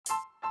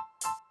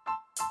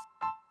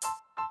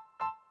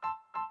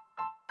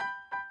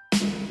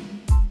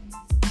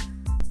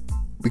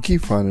We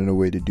keep finding a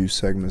way to do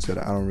segments that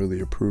I don't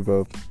really approve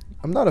of.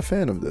 I'm not a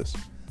fan of this.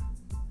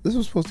 This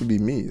was supposed to be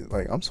me.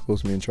 Like, I'm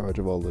supposed to be in charge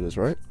of all of this,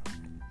 right?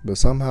 But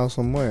somehow,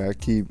 some way, I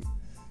keep,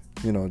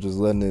 just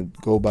letting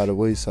it go by the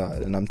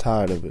wayside, and I'm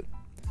tired of it.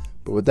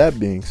 But with that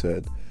being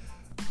said,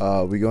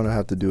 we're going to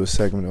have to do a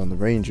segment on the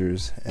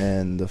Rangers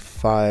and the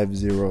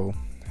 5-0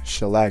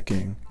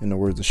 shellacking, in the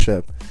words of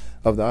Shep,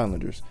 of the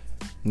Islanders.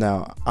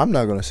 Now, I'm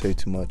not going to say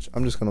too much.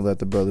 I'm just going to let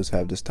the brothers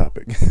have this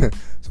topic.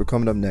 So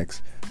coming up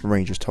next,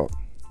 Rangers Talk.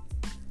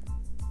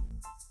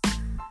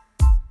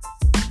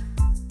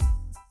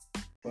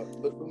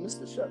 But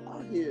Mr. Shep,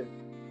 I hear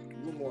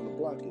rumor on the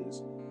block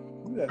is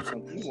you have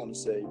something you want to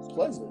say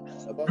pleasant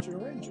about your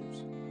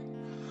Rangers.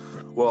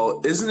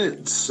 Well, isn't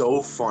it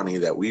so funny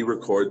that we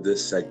record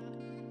this segment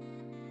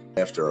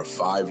after a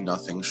 5-0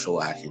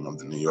 shellacking of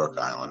the New York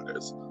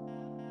Islanders?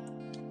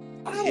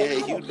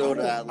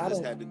 The Islanders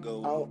had to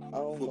go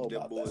whoop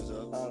their boys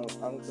up.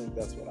 I don't think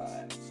that's what I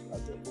asked.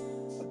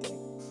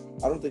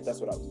 I don't think that's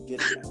what I was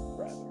getting at,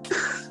 rather.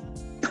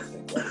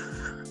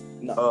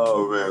 No.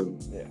 Oh, man.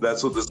 Yeah.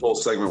 That's what this whole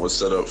segment was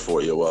set up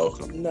for. You're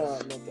welcome. No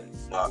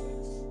thanks.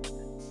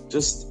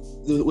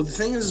 The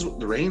thing is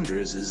with the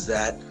Rangers is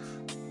that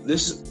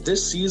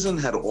this season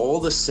had all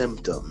the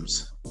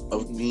symptoms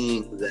of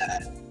being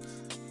that,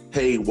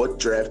 hey, what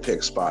draft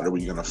pick spot are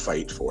we going to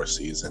fight for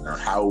season, or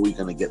how are we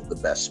going to get the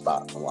best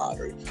spot in the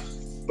lottery?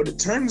 But it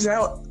turns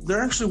out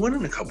they're actually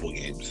winning a couple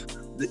games.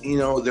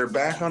 They're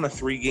back on a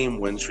 3-game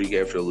win streak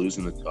after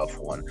losing a tough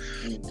one.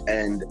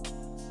 And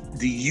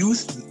the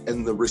youth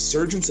and the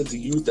resurgence of the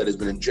youth that has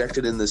been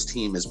injected in this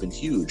team has been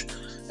huge.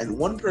 And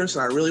one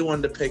person I really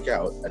wanted to pick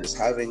out that is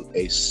having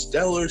a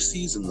stellar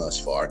season thus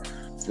far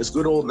is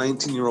good old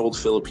 19-year-old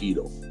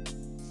Filipino.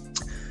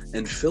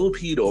 And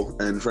Filipino,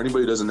 and for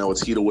anybody who doesn't know,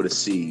 it's Hito with a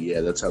C. Yeah,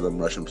 that's how them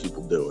Russian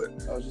people do it.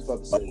 I was just about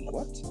to say,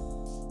 what?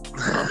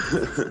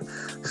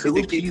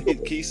 Filipino.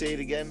 Can you say it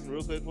again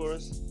real quick for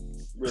us?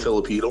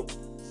 Filipino.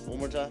 One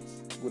more time?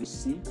 With a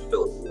C?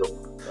 Filipino.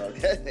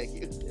 Okay, thank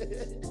you.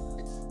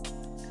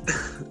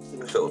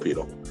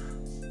 Filipino.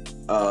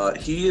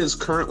 He is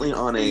currently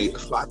on a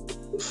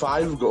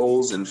 5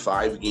 goals in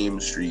 5-game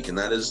streak, and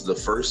that is the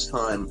first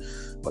time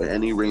by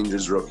any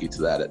Rangers rookie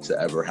to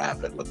ever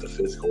happen, with the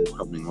 5th goal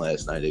coming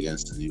last night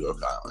against the New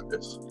York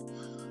Islanders.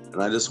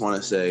 And I just want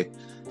to say,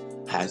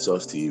 hats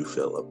off to you,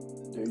 Philip.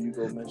 There you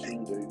go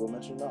mention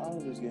the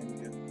Islanders game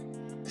again.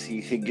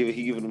 He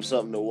giving them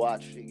something to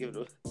watch. He giving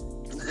them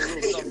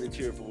something to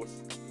cheer for.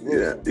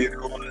 Yeah,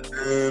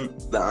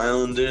 the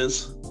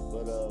Islanders.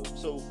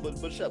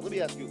 But Shep, let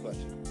me ask you a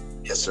question.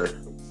 Yes, sir.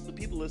 The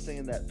people are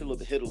saying that Philip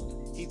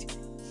Hiddle, he's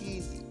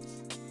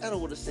I don't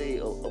want to say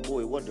a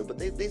boy wonder, but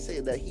they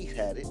say that he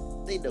had it.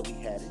 They know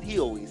he had it. He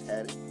always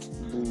had it.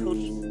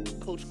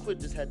 Coach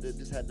Quinn just had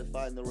to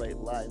find the right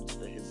lines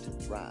for him to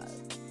thrive.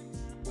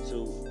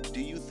 So,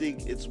 do you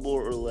think it's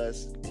more or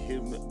less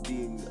him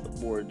being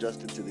more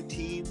adjusted to the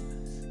team,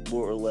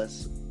 more or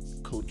less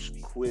Coach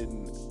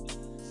Quinn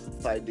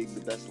finding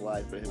the best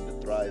line for him to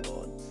thrive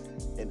on?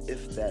 And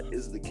if that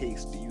is the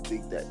case, do you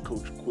think that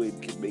Coach Quinn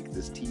can make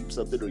this team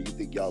something, or you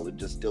think y'all are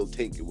just still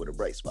taking with a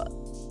bright spot?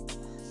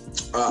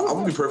 I'm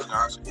gonna be perfectly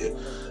honest with you.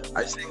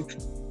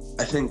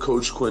 I think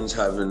Coach Quinn's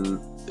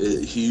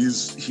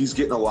he's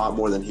getting a lot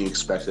more than he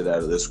expected out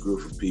of this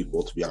group of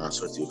people, to be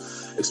honest with you,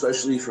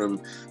 especially from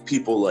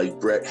people like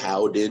Brett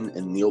Howden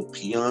and Neil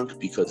Pionk,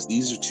 because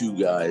these are two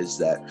guys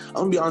that, I'm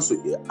gonna be honest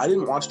with you, I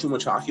didn't watch too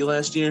much hockey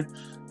last year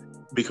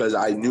because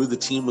I knew the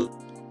team was,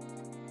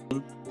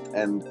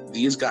 and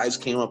these guys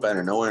came up out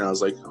of nowhere, and I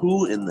was like,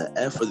 who in the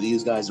F are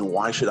these guys, and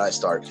why should I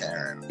start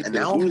caring? And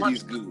now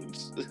these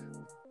goons.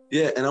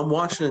 Yeah, and I'm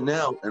watching it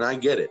now, and I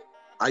get it.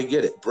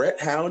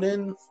 Brett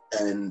Howden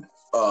and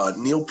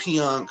Neil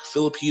Pionk,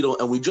 Filipino,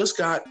 and we just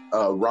got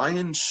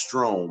Ryan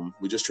Strome.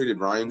 We just traded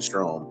Ryan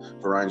Strome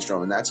for Ryan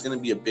Strome, and that's going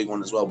to be a big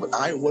one as well. But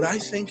what I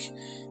think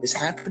is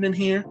happening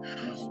here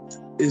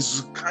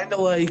is kind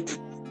of like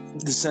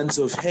the sense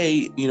of,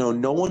 hey,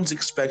 no one's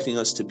expecting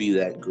us to be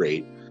that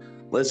great.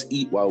 Let's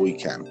eat while we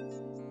can.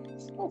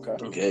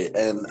 Okay,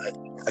 and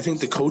I think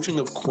the coaching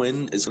of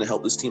Quinn is going to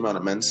help this team out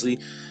immensely.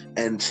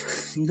 And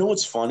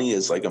what's funny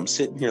is, like, I'm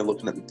sitting here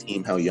looking at the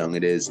team, how young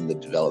it is and the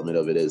development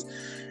of it is,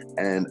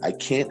 and I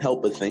can't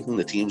help but thinking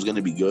the team's going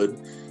to be good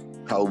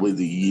probably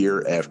the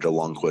year after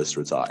Lundqvist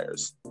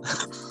retires.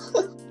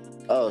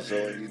 Oh,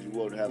 so you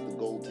won't have the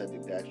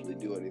goaltending to actually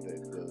do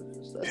anything.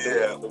 That's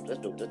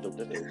dope.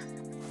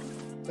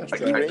 I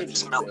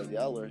smell it.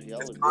 Y'all are it's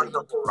great. on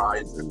the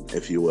horizon,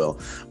 if you will.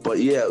 But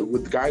yeah,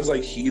 with guys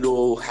like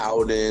Hedl,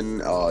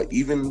 Howden,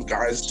 even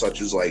guys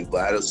such as like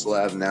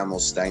Vladislav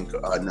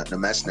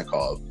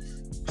Namestnikov.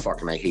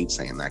 Fucking, I hate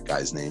saying that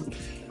guy's name.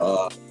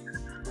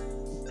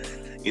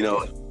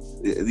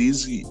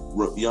 These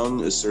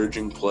young,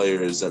 surging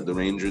players that the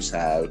Rangers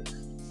have,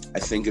 I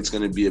think it's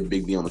going to be a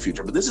big deal in the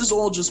future. But this is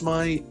all just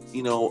my,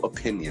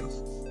 opinion.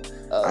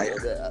 I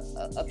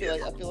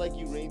feel like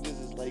you Rangers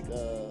is like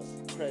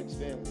Craig's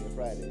family on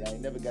Friday. I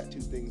ain't never got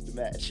two things to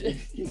match.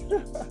 Y'all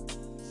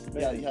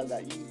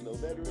got youth, no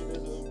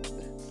veteran.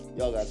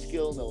 Y'all got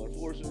skill, no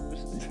enforcers.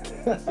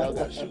 Y'all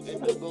got shooting,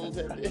 no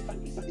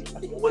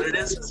goaltending. What it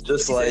is just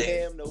Piece of like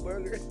ham, no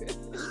burger.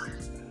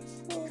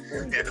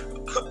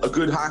 a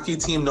good hockey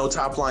team, no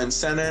top line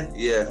center.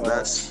 Yeah, Oh,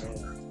 that's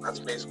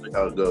man. basically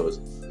how it goes.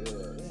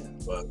 Yeah.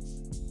 But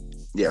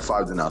yeah,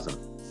 5-0.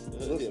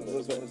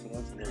 Listen.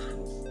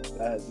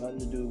 That has nothing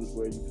to do with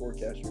where you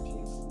forecast your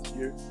team for this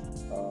year.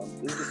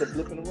 This is just a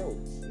blip in the road.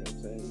 You know what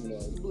I'm saying? You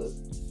know, Blip.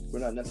 we're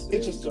not necessarily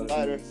It's just a gonna be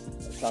matter a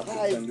top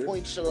 5 contender.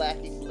 point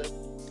shellacking blip.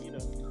 You know,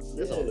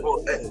 that's all.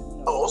 Well, Yeah, you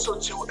know. Also,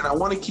 too, and I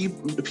want to keep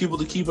people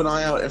to keep an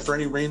eye out. And for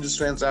any Rangers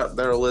fans out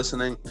there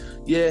listening,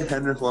 yeah,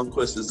 Henrik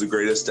Lundqvist is the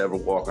greatest to ever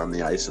walk on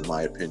the ice, in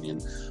my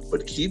opinion.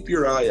 But keep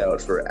your eye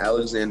out for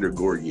Alexander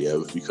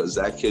Gorgiev, because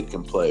that kid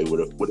can play.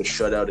 With a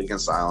shutout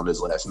against the Islanders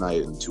last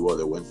night and 2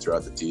 other wins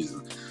throughout the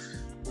season.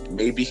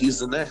 Maybe he's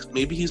the next.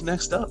 Maybe he's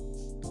next up.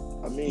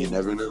 I mean, You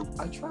never know.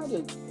 I try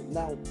to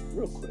now,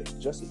 real quick,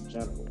 just a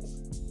general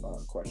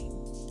question.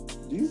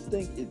 Do you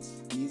think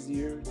it's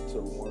easier to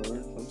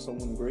learn from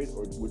someone great,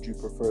 or would you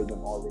prefer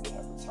them already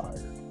have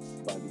retired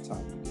by the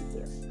time you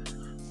get there?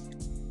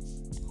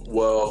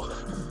 Well,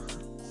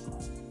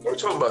 we're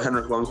talking about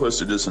Henrik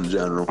Lundqvist or just in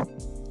general.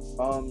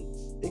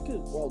 It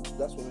could. Well,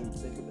 that's what made me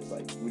think of it.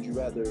 Like, would you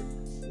rather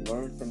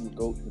learn from the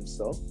GOAT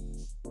himself,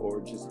 or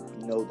just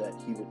know that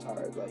he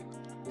retired like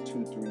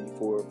 2, 3,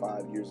 4,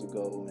 5 years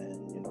ago,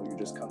 and you're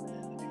just coming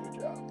in to do your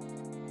job?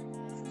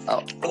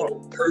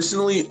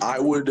 Personally, I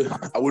would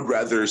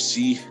rather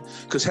see,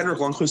 because Henrik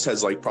Lundqvist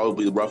has like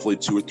probably roughly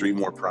 2 or 3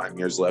 more prime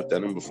years left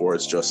in him before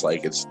it's just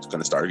like it's going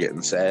to start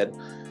getting sad.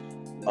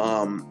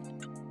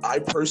 I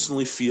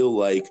personally feel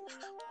like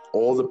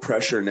all the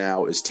pressure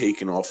now is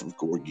taken off of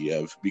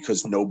Gorgiev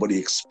because nobody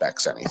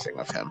expects anything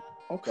of him.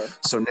 Okay.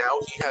 So now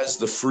he has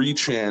the free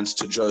chance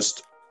to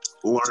just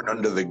learn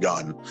under the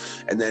gun.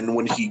 And then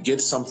when he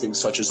gets something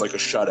such as like a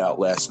shutout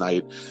last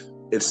night,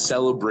 it's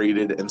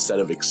celebrated instead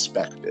of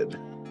expected.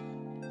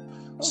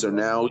 So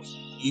now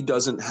he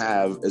doesn't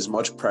have as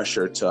much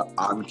pressure to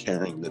I'm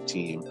carrying the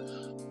team.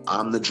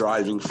 I'm the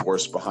driving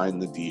force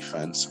behind the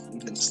defense.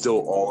 It's still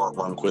all on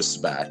Lundqvist's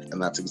back,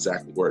 and that's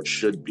exactly where it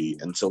should be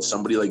until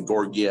somebody like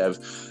Gorgiev,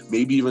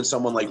 maybe even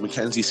someone like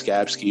Mackenzie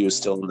Skapski, who's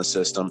still in the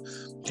system,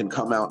 can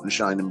come out and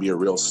shine and be a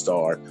real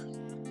star.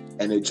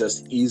 And it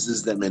just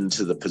eases them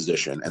into the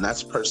position. And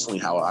that's personally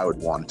how I would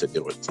want to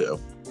do it too.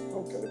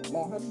 Okay.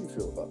 Mom, how do you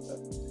feel about that?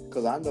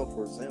 Because I know,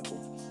 for example,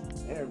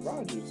 Aaron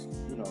Rodgers,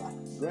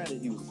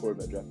 granted he was a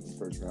quarterback drafted in the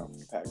first round for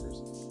the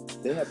Packers.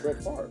 They had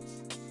Brett Favre.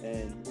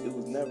 And it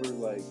was never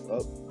like,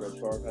 Brett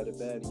Favre had a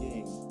bad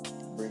game.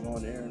 Bring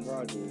on Aaron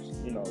Rodgers.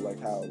 Like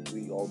how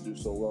we all do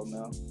so well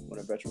now when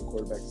a veteran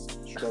quarterback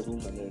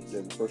struggles and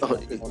they're the first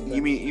round pick on the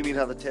You mean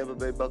how the Tampa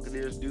Bay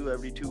Buccaneers do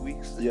every 2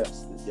 weeks?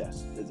 Yes,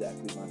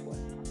 exactly my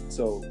point.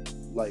 So,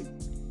 like,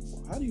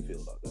 how do you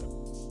feel about that?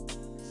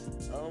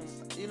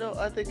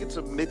 I think it's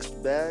a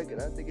mixed bag,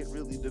 and I think it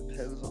really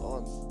depends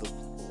on the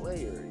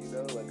player.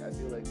 Like I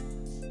feel like,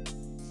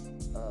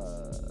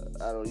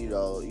 I don't,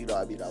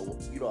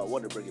 I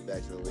want to bring it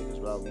back to the Lakers,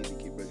 but I don't mean to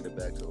keep bringing it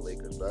back to the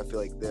Lakers. But I feel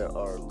like there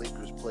are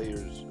Lakers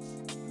players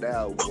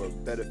now who are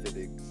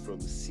benefiting from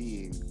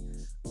seeing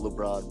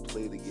LeBron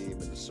play the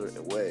game in a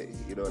certain way.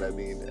 You know what I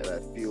mean? And I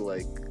feel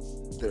like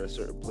there are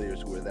certain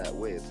players who are that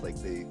way. It's like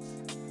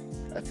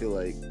I feel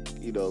like,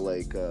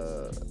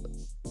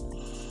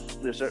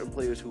 there's certain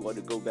players who want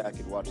to go back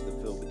and watch the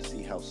film and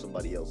see how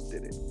somebody else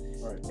did it,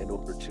 right, in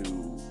order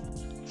to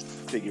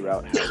figure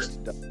out how it's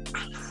done.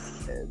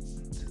 And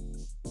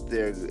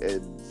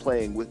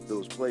playing with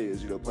those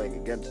players, playing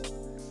against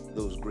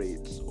those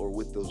greats or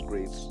with those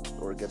greats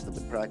or against them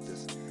in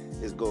practice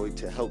is going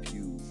to help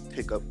you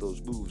pick up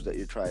those moves that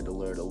you're trying to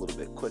learn a little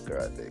bit quicker,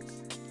 I think.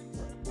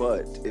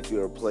 But if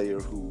you're a player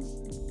who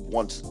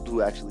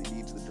actually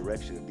needs the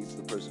direction and needs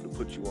the person to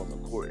put you on the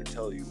court and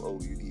tell you, oh,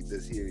 you need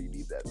this here, you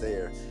need that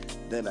there,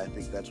 then I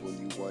think that's when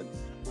you want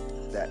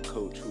that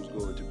coach who's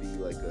going to be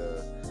like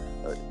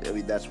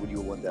that's when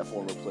you want that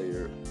former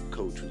player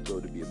coach who's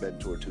going to be a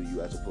mentor to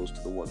you, as opposed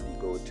to the one who's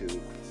going to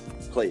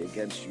play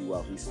against you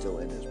while he's still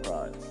in his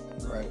prime.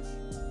 Right.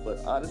 But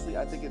honestly,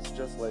 I think it's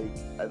just like,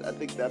 I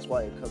think that's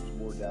why it comes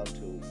more down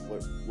to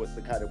what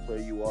the kind of player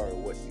you are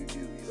and what you do.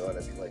 You know what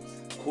I mean? Like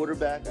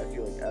quarterback, I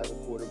feel like as a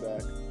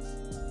quarterback,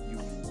 you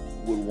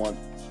would want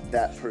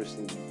that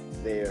person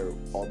there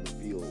on the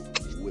field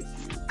with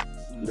you.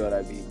 You know what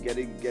I mean?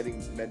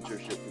 Getting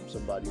mentorship from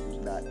somebody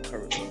who's not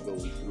currently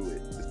going through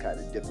it is kind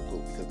of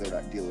difficult because they're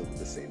not dealing with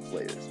the same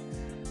players.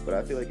 But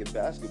I feel like in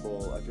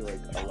basketball, I feel like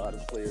a lot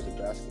of players in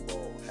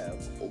basketball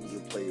have older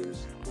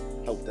players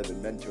help them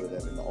and mentor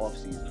them in the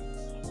offseason,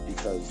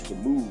 because the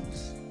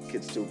moves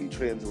can still be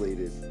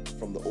translated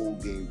from the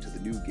old game to the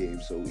new game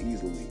so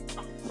easily.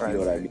 Right. You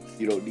know what I mean?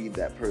 You don't need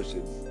that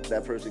person.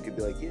 That person could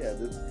be like, yeah,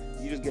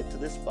 you just get to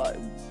this spot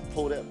and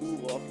pull that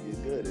move off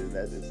and you're good, and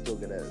it's still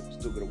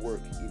gonna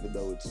work, even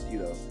though it's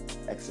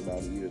X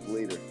amount of years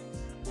later.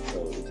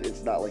 So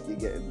it's not like you're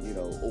getting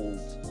old,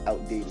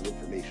 outdated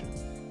information.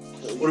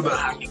 So, what about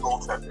hockey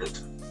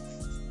goaltenders?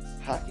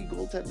 Hockey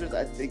goaltenders,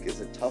 I think, is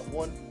a tough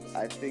one.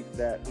 I think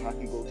that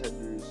hockey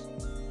goaltenders,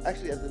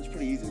 actually, it's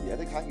pretty easy to me. I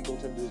think hockey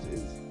goaltenders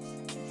is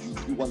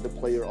you want the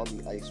player on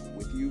the ice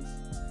with you,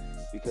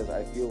 because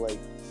I feel like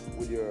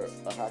when you're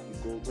a hockey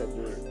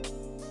goaltender,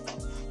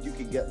 you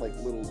can get like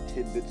little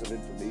tidbits of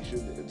information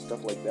and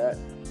stuff like that.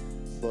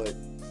 But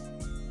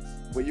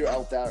when you're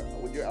out there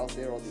on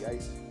the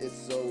ice,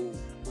 it's so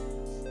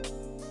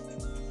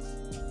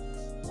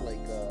like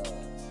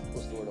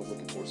what's the word I'm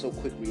looking for? So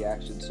quick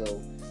reaction.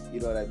 So you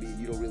know what I mean?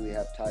 You don't really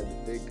have time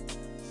to think.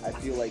 I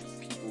feel like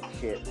people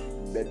can't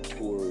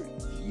mentor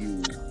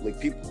you.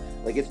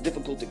 Like it's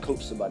difficult to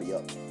coach somebody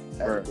up as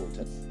a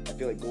goaltender. I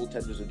feel like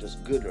goaltenders are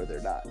just good or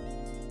they're not.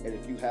 And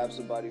if you have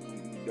somebody who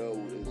you know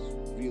is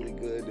really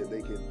good and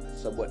they can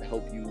somewhat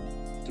help you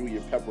through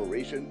your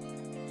preparation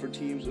for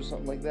teams or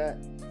something like that,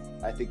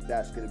 I think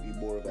that's going to be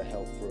more of a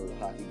help for a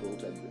hockey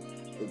goaltender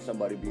than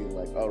somebody being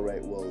like, all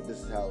right, well, this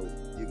is how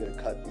you're going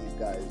to cut these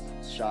guys'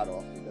 shot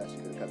off the best.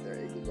 You're going to cut their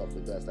ankles off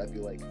the best. I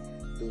feel like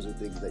those are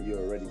things that you're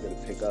already going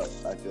to pick up.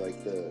 I feel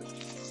like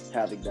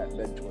having that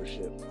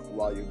mentorship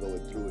while you're going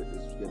through it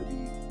is going to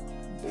be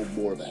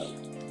more of a help.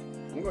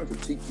 I'm going to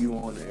critique you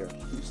on air.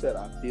 You said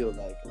I feel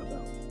like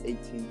about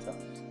 18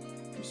 times.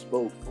 You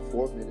spoke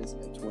for 4 minutes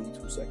and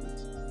 22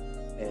 seconds.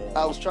 And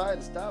I was trying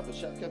to stop, but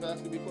Shep kept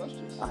asking me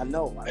questions. I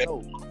know,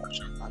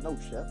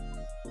 Chef.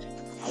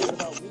 What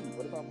about me?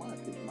 What about my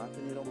opinion? My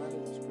opinion don't matter.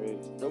 That's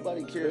crazy.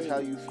 Nobody cares how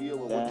you feel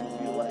or what you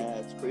feel like.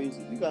 That's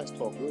crazy. You guys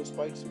talk real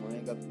spicy when I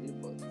ain't got the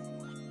earbud.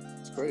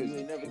 It's crazy. You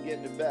ain't never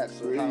getting it back,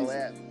 so how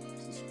at me.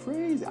 It's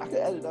crazy. I could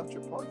edit out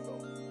your part,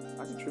 though.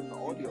 I could trim the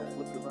audio and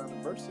flip it around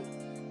and verse it.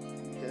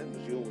 Yeah,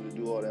 but you don't want to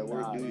do all that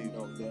work, do you?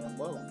 know damn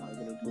well I'm not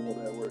going to do all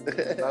that work.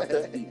 It's not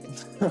that deep.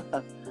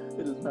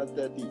 It is not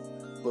that deep.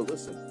 But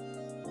listen,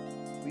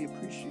 we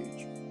appreciate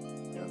you.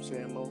 You know what I'm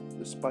saying, Mo?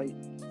 Despite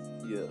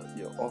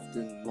your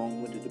often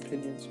long-winded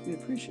opinions, we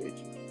appreciate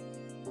you.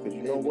 Because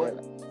you know what?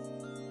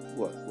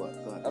 What?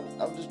 Go ahead.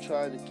 I'm just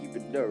trying to keep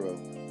it thorough.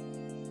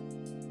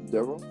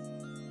 Thorough.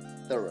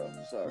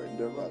 Sorry.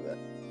 My bad.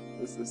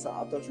 I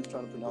thought you were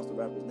trying to pronounce the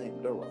rapper's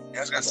name, Duro. I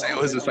was gonna say,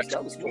 was it like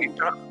that was smooth.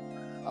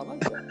 I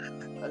like that.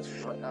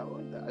 I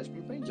like that. Ice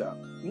Cream Paint Job.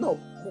 No,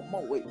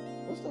 wait.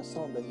 What's that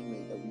song that he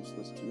made that we used to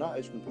listen to? Not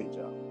Ice Cream Paint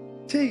Job.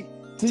 T.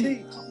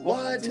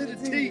 Y to the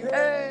T.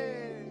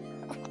 Hey!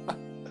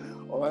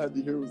 All I had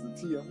to hear was the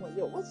T. I'm like,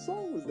 yo, what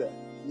song was that?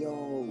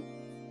 Yo,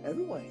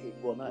 everyone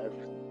well, not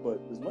everyone, but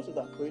as much as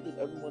I played it,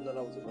 everyone that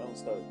I was around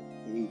started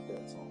to hate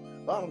that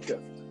song. But I don't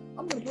care.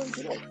 I'm going to play it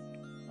today.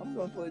 I'm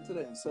going to play it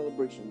today in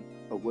celebration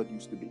of what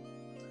used to be.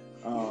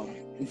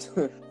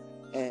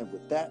 And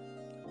with that,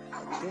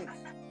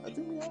 I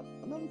think we have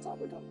another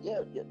topic coming.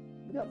 Yeah,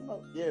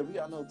 we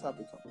got another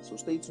topic coming. So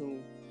stay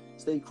tuned,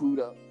 stay crewed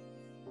up,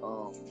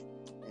 and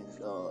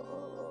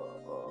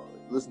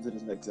listen to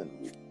this next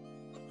interview.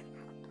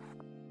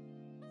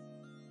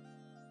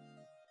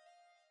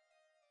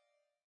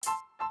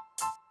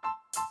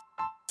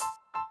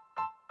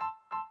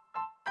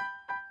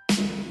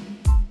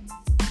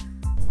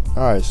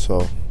 Alright,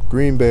 so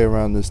Green Bay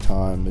around this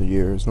time of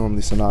year is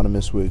normally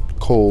synonymous with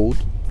cold,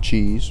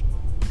 cheese,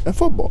 and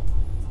football.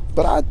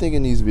 But I think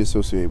it needs to be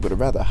associated with a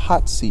rather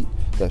hot seat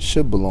that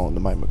should belong to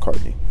Mike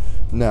McCartney.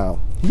 Now,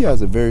 he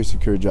has a very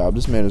secure job.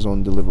 This man is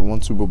on to deliver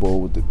one Super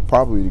Bowl with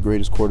probably the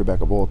greatest quarterback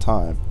of all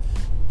time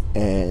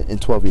and in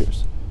 12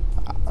 years.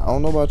 I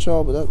don't know about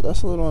y'all, but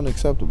that's a little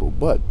unacceptable.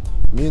 But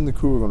me and the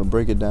crew are going to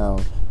break it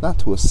down, not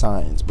to a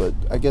science, but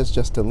I guess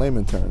just to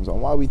layman terms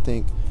on why we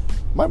think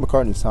Mike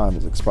McCartney's time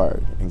has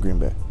expired in Green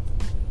Bay.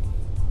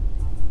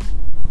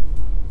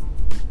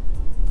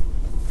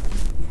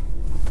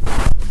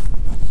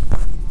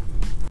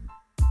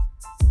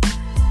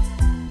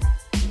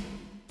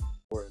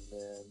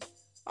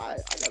 I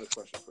got a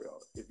question for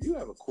y'all. If you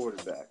have a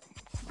quarterback,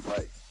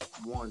 like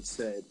one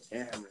said,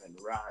 Aaron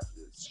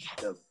Rodgers,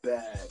 the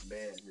bad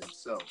man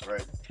himself,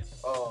 right?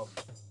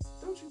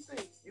 Don't you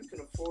think you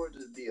can afford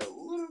to be a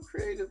little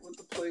creative with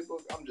the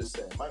playbook? I'm just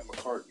saying, Mike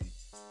McCartney,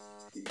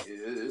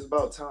 it's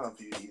about time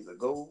for you to either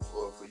go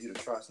or for you to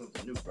try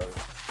something new, brother.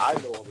 I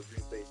know all the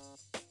Green Bay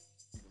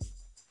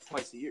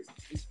twice a year.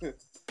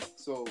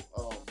 So,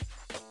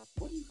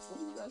 what do you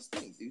guys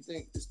think? Do you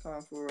think it's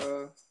time for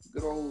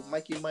good old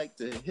Mikey Mike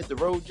to hit the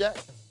road, Jack?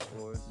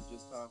 Or is it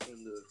just time for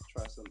him to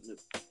try something new?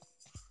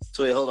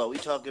 So wait, hold on. We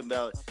talking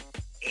about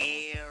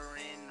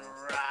Aaron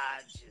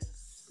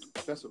Rodgers.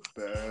 That's a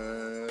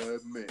bad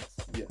man.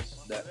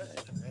 Yes, that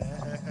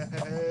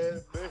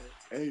man.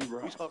 Hey,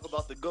 Rob. We talk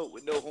about the GOAT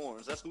with no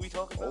horns. That's what we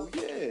talking about?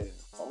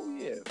 Oh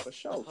yeah, for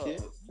sure,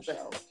 kid. For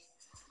sure.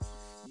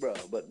 Bro,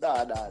 but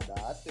nah.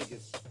 I think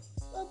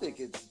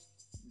it's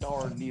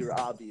darn near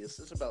obvious.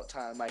 It's about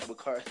time Mike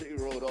McCarthy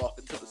rode off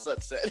into the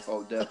sunset.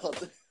 Oh,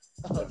 definitely.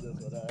 I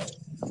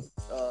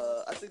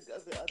think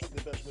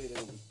the best way that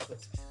it was put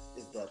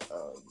is that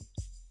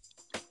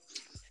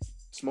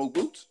smoke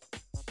boots.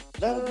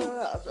 No.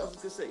 I was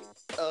gonna say,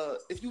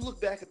 if you look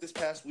back at this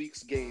past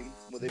week's game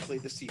when they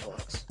played the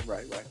Seahawks,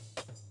 right.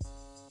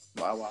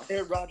 Wow.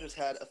 Aaron Rodgers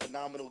had a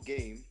phenomenal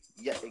game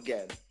yet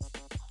again,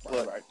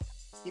 but right.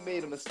 he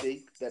made a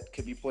mistake that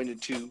could be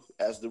pointed to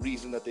as the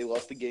reason that they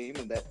lost the game,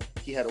 and that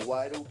he had a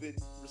wide open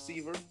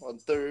receiver on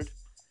third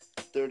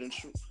and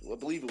short. I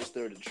believe it was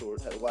third and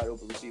short. Had a wide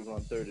open receiver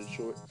on third and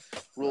short.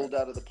 Rolled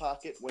out of the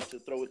pocket, went to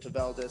throw it to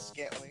Valdez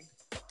Scantling,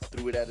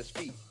 threw it at his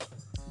feet.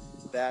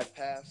 Bad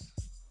pass.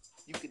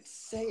 You could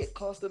say it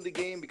cost them the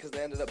game because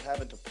they ended up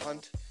having to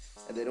punt,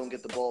 and they don't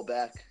get the ball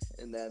back,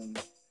 and then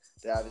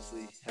they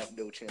obviously have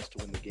no chance to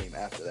win the game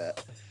after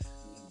that.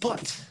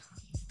 But,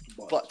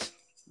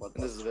 and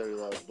this is a very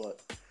large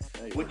but,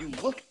 when you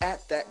look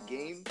at that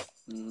game,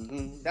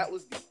 that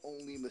was the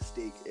only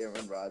mistake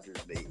Aaron Rodgers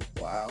made.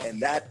 Wow.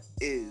 And that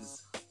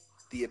is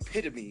the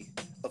epitome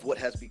of what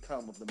has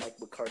become of the Mike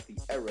McCarthy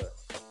era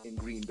in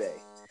Green Bay.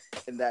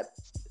 And that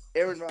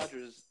Aaron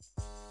Rodgers,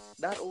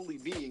 not only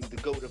being the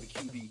GOAT of a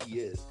QB he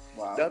is,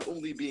 not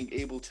only being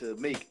able to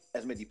make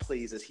as many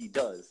plays as he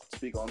does,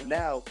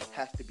 now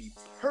has to be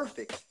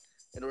perfect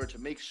in order to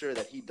make sure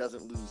that he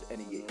doesn't lose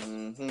any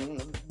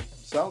games.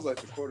 Sounds like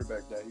the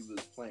quarterback that he was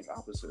playing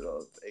opposite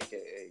of,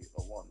 a.k.a.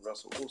 the one,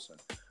 Russell Wilson.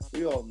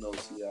 We all know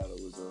Seattle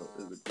is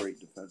a great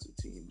defensive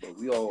team, but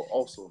we all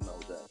also know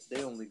that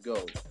they only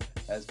go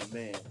as the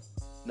man,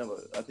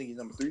 I think he's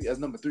number 3, as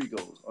number 3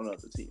 goes on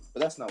another team.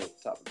 But that's not what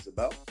the topic is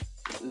about.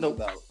 It's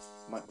about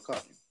Mike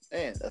McCarthy.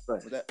 And That's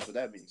right. With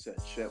that being said,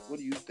 Chef, what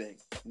do you think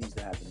needs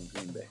to happen in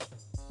Green Bay?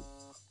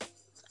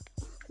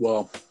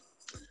 Well,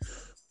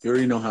 you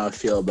already know how I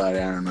feel about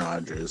Aaron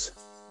Rodgers.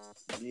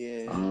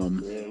 Yeah.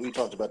 Yeah, we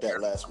talked about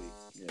that last week.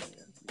 Yeah.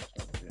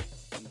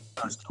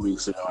 That was 2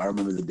 weeks ago. I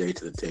remember the day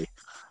to the day.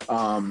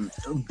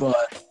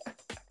 But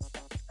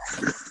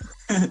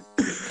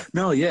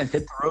no, yeah,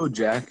 hit the road,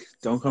 Jack.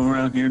 Don't come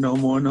around here no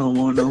more. That's you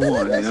know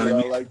what what I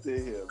mean? I like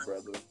to hear,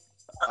 brother.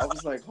 I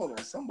was like, hold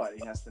on, somebody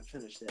has to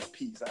finish that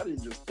piece. I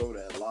didn't just throw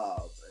that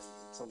lob and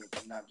someone's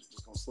not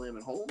just gonna slam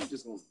it home.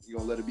 You're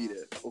gonna let it be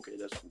there. Okay,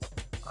 that's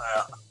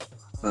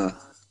cool.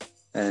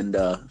 And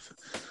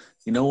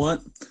you know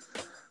what?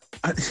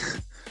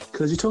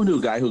 Because you're talking to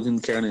a guy who can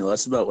care any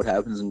less about what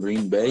happens in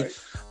Green Bay. Right.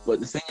 But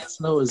the thing is,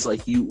 though, is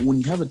like when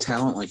you have a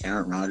talent like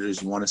Aaron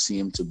Rodgers, you want to see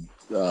him to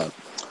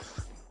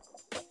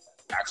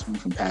maximum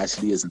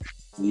capacity as an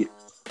athlete.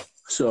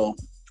 So,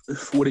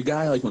 with a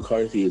guy like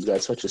McCarthy who's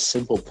got such a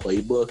simple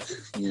playbook,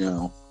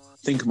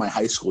 think my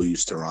high school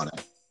used to run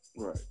it.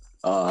 Right.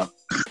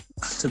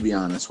 To be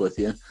honest with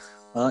you,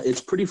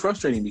 it's pretty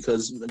frustrating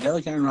because a guy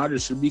like Aaron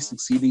Rodgers should be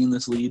succeeding in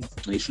this league,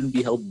 and he shouldn't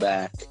be held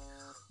back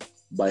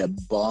by a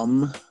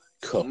bum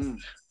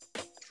coach.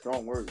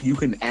 Strong words. You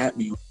can at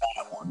me with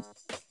that one.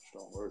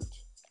 Strong words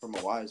from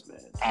a wise man.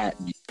 At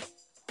me.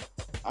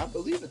 I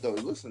believe it though.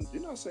 Listen,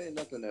 you're not saying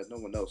nothing that no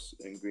one else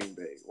in Green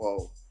Bay.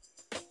 Well,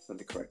 let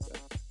me correct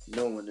that.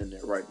 No one in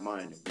their right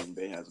mind in Green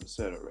Bay hasn't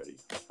said already.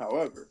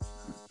 However,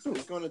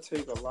 it's going to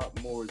take a lot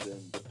more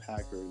than the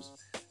Packers.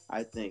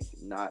 I think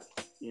not,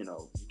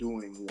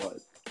 doing what.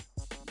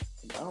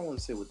 I don't want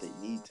to say what they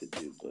need to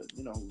do, but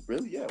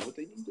really, what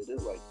they need to do.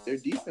 Like their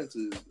defense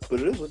is, But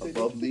it is what they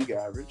above need to league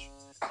average.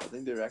 I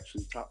think they're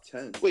actually top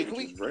 10. Wait,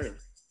 which is rare.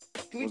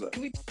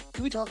 Can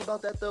we talk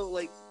about that though?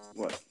 Like,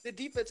 What? the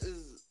defense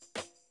is,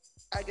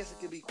 I guess it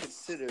could be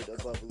considered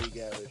above league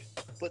average,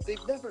 but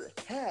they've never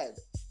had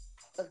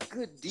a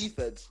good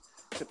defense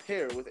to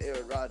pair with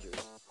Aaron Rodgers.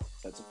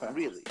 That's a fact.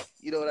 Really,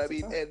 you know what I That's a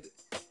mean? fact.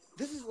 And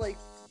this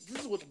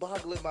is what's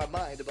boggling my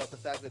mind about the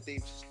fact that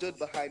they've stood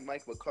behind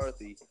Mike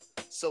McCarthy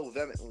so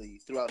vehemently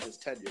throughout his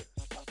tenure.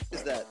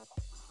 Is that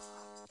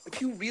if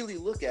you really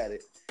look at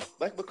it,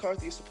 Mike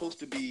McCarthy is supposed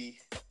to be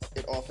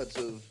an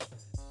offensive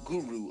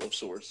guru of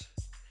sorts,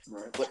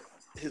 Right. but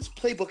his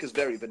playbook is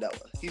very vanilla.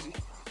 He's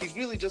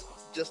really just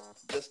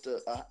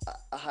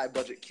a high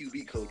budget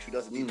QB coach who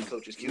doesn't need to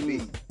coach his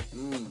QB.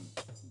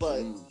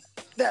 But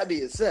that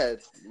being said,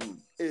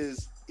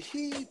 is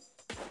he?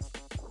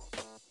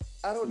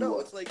 I don't know.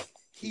 What? It's like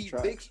he He's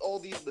trash. makes all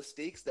these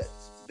mistakes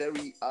that's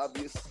very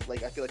obvious.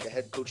 Like I feel like a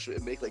head coach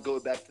shouldn't make. Like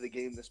going back to the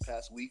game this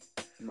past week,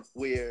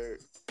 where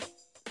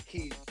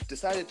he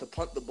decided to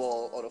punt the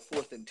ball on a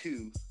 4th and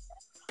 2.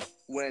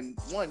 When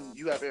one,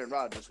 you have Aaron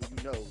Rodgers,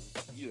 who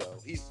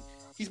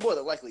he's more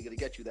than likely going to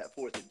get you that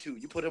 4th and 2.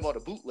 You put him on a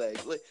bootleg,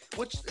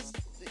 which is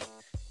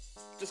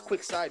just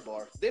quick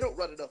sidebar. They don't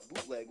run enough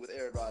bootleg with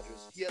Aaron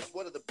Rodgers. He has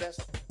one of the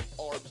best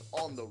arms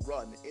on the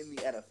run in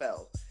the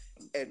NFL.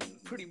 And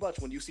pretty much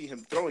when you see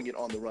him throwing it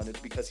on the run, it's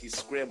because he's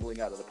scrambling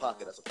out of the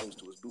pocket as opposed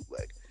to his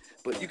bootleg.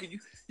 But you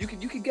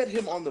can get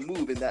him on the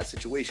move in that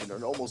situation,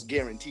 and almost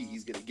guarantee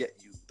he's going to get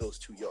you those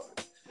 2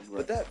 yards.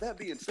 Right. But that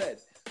being said,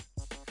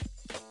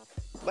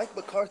 Mike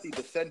McCarthy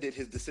defended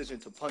his decision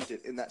to punt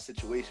it in that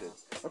situation,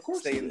 Of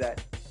course. saying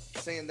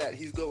that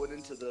he's going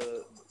into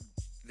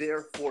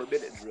their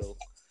 4-minute drill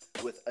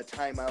with a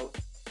timeout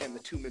and the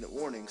 2-minute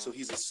warning. So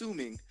he's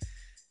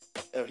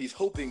he's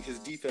hoping his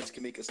defense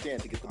can make a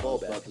stand to get the ball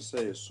back. I was about to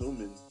say,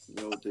 assuming,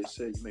 what they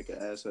say, you make an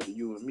ass out of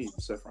you and me,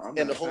 except for I'm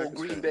And not the a whole Packers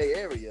Green fan. Bay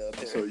area.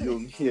 So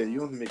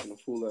you're only making a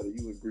fool out of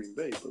you in Green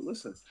Bay. But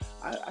listen,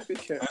 I could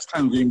care. Last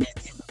time Green Bay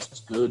defense was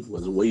good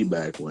was way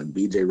back when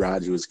B.J.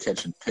 Rogers was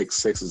catching pick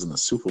sixes in the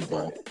Super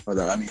Bowl. Or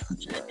the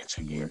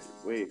championship game.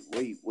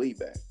 Way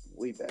back.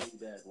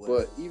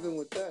 But even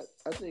with that,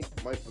 I think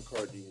Mike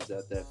McCarthy is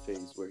at that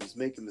phase where he's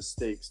making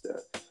mistakes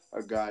that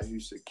a guy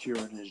who's secure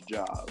in his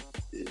job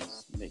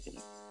is making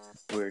it.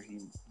 Where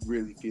he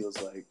really feels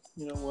like,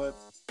 you know what,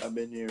 I've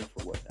been here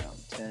for what now,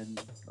 10,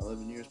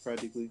 11 years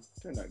practically.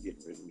 They're not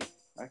getting rid of me.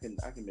 I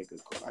can make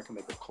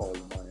a call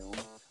on my own.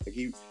 Like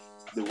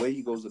the way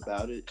he goes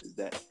about it is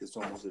that it's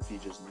almost as if he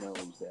just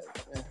knows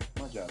that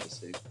my job is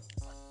safe.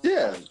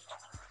 Yeah.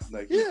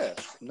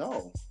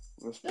 No.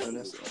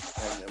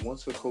 And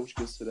once the coach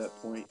gets to that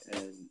point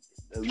and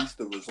at least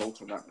the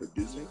results are not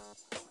producing,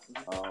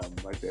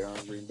 like they are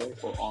in Green Bay,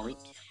 or aren't,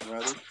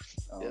 rather,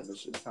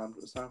 it's time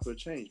for a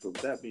change. But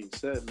with that being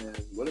said, man,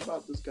 what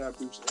about this guy,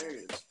 Bruce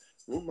Arians?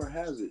 Rumor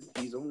has it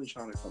he's only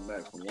trying to come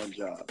back from one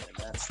job, and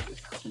that's the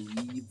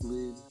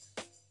Cleveland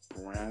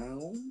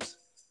Browns.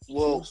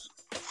 Well,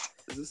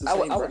 is this the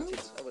same I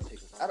Browns? would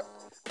take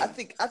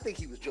this. I think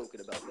he was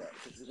joking about that.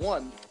 Because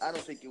one, I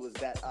don't think it was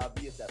that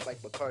obvious that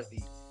Mike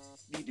McCarthy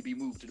need to be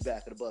moved to the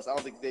back of the bus. I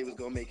don't think they was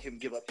gonna make him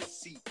give up his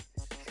seat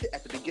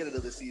at the beginning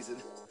of the season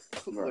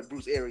when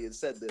Bruce Arians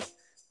said this.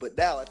 But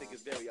now I think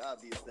it's very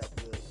obvious that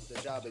the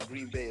job at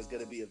Green Bay is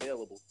gonna be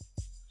available.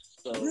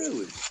 So,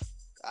 really?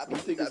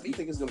 You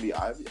think it's gonna be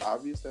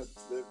obvious that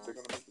they're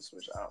gonna make the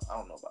switch? I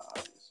don't know about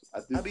obvious.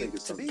 I think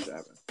it's something to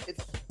happen.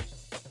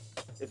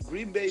 If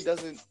Green Bay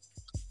doesn't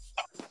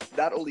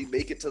not only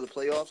make it to the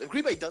playoffs, if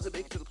Green Bay doesn't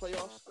make it to the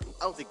playoffs,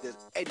 I don't think there's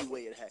any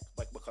way in heck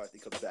Mike McCarthy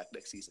comes back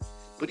next season.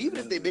 But even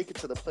if they make it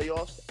to the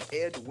playoffs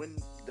and win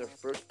their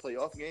first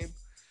playoff game,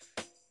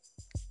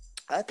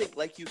 I think,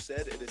 like you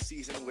said, in a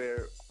season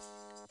where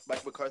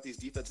Mike McCarthy's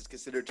defense is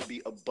considered to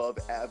be above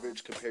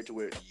average compared to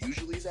where it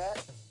usually is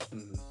at,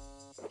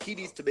 he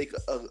needs to make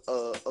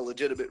a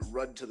legitimate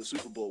run to the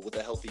Super Bowl with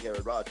a healthy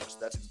Aaron Rodgers.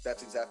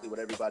 That's exactly what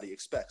everybody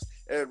expects.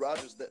 Aaron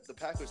Rodgers, the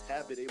Packers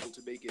have been able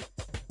to make it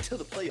to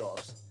the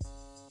playoffs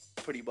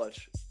pretty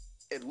much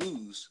and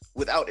lose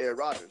without Aaron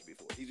Rodgers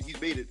before.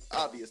 He's made it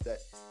obvious that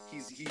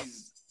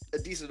he's a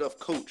decent enough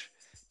coach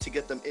to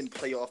get them in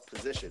playoff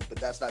position, but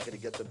that's not going to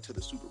get them to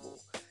the Super Bowl.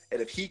 And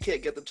if he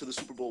can't get them to the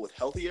Super Bowl with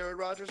healthy Aaron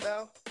Rodgers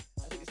now,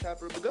 I think it's time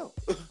for him to go.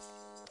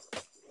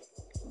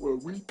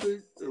 What we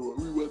think and what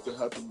we want to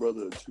happen,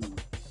 brother, are two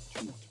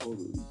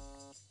totally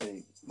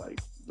think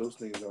like those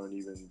things aren't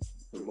even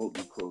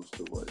remotely close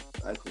to what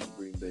I think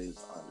Green Bay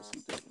is honestly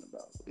thinking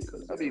about,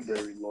 because they're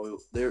very loyal.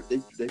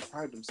 They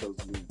pride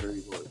themselves in being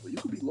very loyal, but you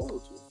could be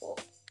loyal to a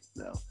fault.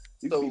 Now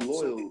you can be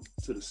loyal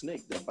to the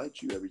snake that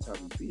bites you every time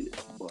you feed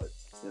it, but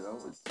you know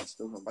it's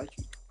still gonna bite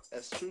you.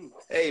 That's true.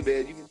 Hey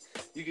man,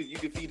 you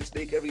can feed a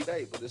snake every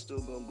night, but it's still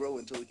gonna grow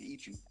until it can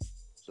eat you.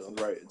 So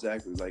right,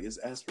 exactly. Like its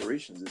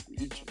aspirations is to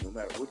eat you, no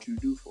matter what you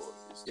do for it.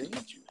 It's to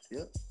eat you.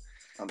 Yep.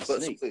 I'm a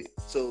snake.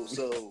 So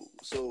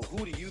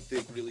who do you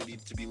think really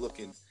needs to be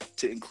looking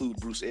to include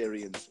Bruce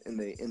Arians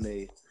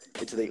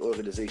into the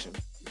organization?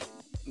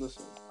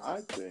 Listen, I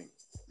think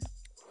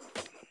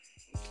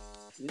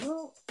and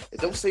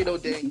don't say no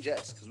dang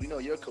Jets, because we know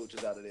your coach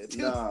is out of there too.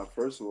 Nah,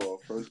 first of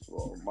all,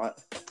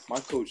 my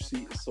coach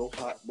seat is so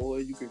hot, boy.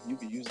 You could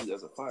use it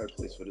as a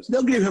fireplace for this.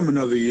 They'll give him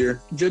another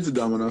year. Jets are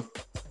dumb enough.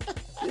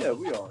 Yeah,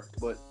 we are,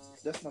 but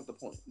that's not the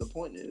point. The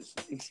point is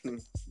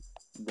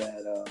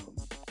that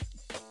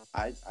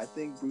I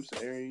think Bruce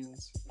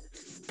Arians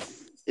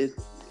is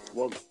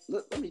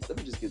let me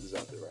just get this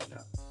out there right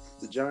now.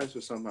 The Giants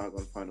are somehow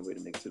going to find a way to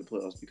make it to the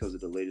playoffs because of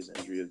the latest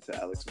injury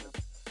to Alex Smith.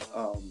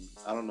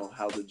 I don't know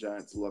how the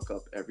Giants luck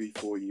up every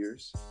 4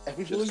 years.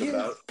 Every 4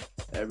 years?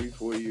 Every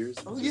 4 years,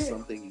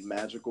 something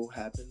magical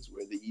happens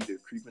where they either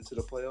creep into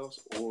the playoffs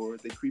or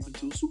they creep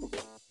into a Super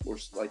Bowl or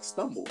like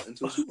stumble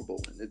into a Super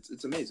Bowl. And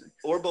it's amazing.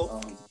 Or both.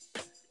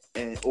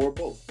 Or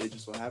both. They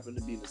just so happen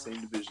to be in the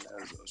same division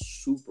as a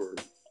super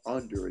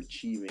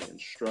underachieving and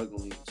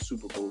struggling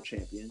Super Bowl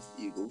champion,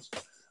 Eagles.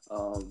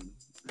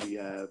 We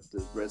have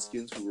the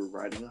Redskins, who were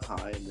riding a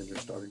high, and then their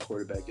starting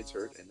quarterback gets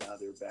hurt, and now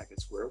they're back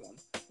at square one.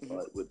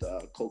 But with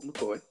Colt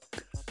McCoy,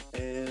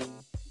 and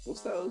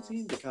what's that other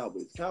team? The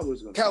Cowboys. The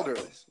Cowboys are going to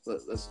Cowgirls.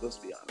 Let's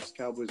be honest.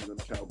 Cowboys are going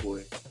to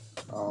cowboy.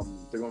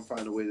 They're going to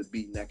find a way to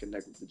beat neck and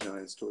neck with the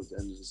Giants towards the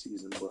end of the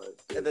season, but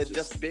and then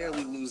just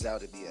barely lose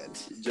out at the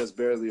end. Just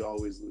barely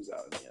always lose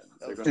out in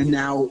the end. And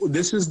now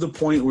this is the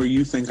point where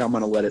you think I'm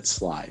going to let it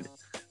slide.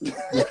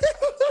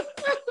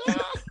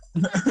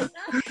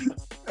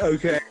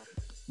 Okay.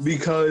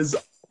 Because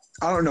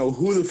I don't know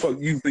who the fuck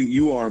you think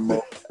you are,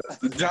 Mo.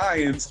 The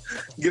Giants,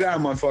 get out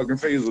of my fucking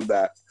face with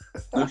that.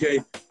 Okay?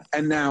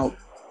 And now,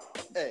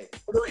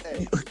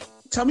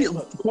 tell me,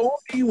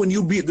 call me when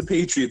you beat the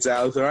Patriots,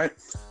 Alex, all right?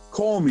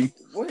 Call me.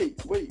 Wait.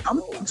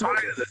 I'm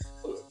tired of this.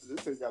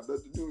 This ain't got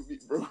nothing to do with me,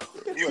 bro.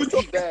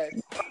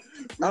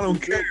 I don't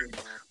care.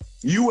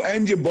 You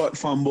and your butt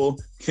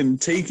fumble can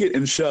take it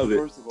and shove it.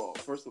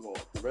 First of all,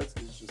 the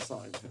Redskins just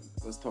signed him.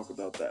 Let's talk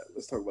about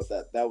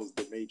that. That was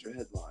the major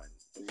headline.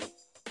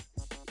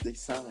 They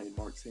signed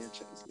Mark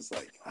Sanchez. It's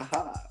like,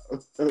 aha,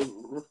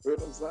 we're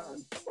gonna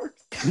sign Mark.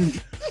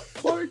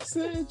 Mark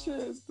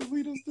Sanchez to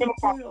lead us to the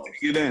playoffs.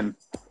 Get in.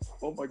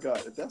 Oh my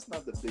God! If that's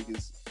not the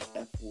biggest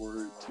F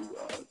word to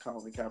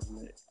Colin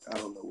Kaepernick, I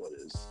don't know what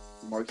is.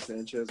 Mark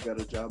Sanchez got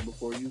a job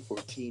before you for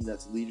a team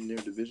that's leading their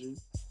division.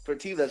 For a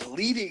team that's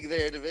leading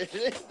their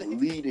division,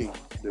 Leading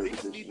their they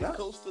division. need to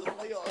coast to the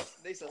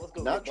playoffs. They said, "Let's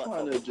go." Not get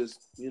trying Buffalo. to just,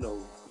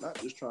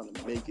 not just trying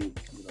to make it,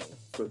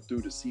 for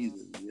through the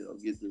season,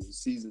 get the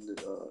season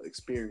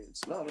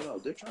experience. No.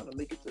 They're trying to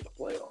make it to the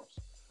playoffs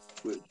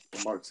with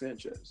Mark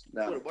Sanchez.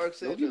 Now, What, Mark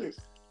Sanchez?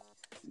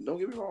 don't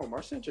get me wrong.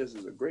 Mark Sanchez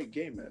is a great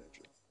game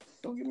manager.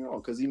 Don't get me wrong,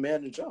 because he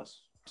managed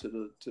us to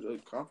the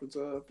conference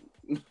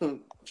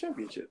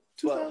championship.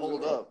 But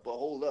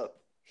hold up.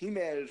 He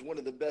managed one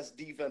of the best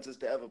defenses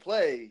to ever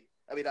play.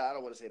 I mean, I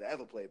don't want to say to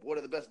ever play, but one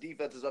of the best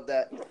defenses of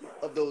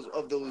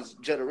those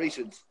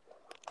generations.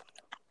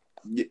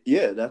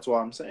 Yeah, that's why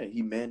I'm saying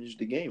he managed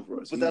the game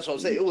for us. But that's what I'm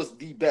saying. It was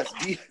the best.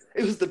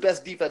 It was the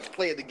best defense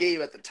play in the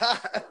game at the time.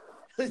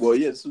 Well,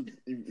 yeah. So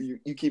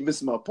you keep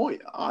missing my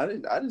point. I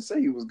didn't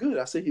say he was good.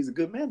 I said he's a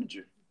good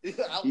manager.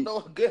 I don't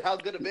know how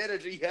good a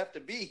manager you have to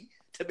be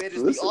to manage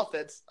the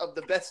offense of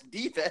the best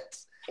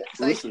defense.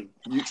 Listen,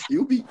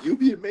 you'll be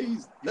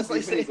amazed. That's You'll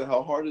like be amazed saying, at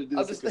how hard it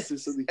is to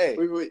consistently. Hey.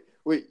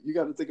 Wait! You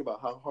got to think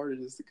about how hard it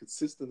is to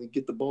consistently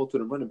get the ball to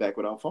the running back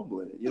without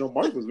fumbling it.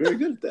 Mark was very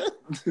good at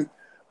that.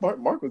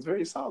 Mark was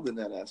very solid in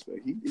that aspect.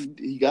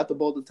 He got the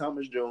ball to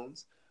Thomas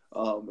Jones,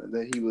 and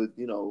then he would,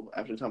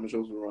 after Thomas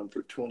Jones would run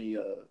for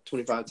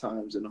 25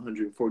 times and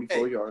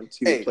 144 yards,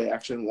 he would play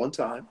action one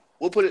time.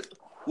 We'll put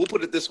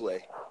it this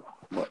way.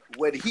 What?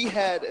 When he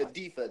had a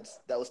defense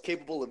that was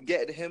capable of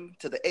getting him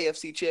to the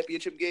AFC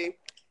Championship game,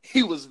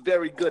 he was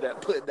very good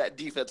at putting that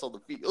defense on the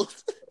field.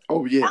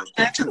 Oh yeah,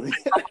 definitely.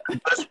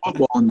 Best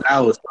football in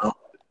Dallas, though.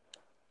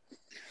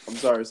 I'm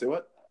sorry, say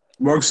what?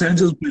 Mark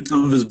Sanchez played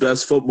some of his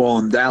best football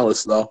in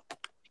Dallas, though.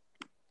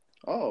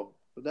 Oh,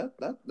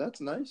 that's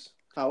nice.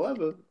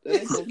 However, that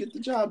ain't gonna get the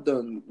job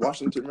done.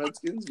 Washington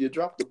Redskins, you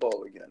dropped the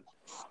ball again.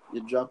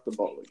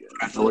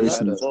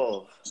 Congratulations.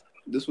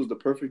 This was the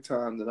perfect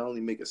time to not only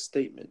make a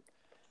statement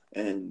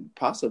and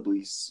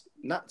possibly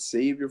not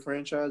save your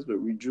franchise, but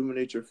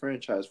rejuvenate your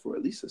franchise for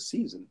at least a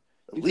season.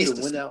 You could have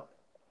went out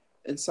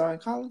and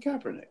signed Colin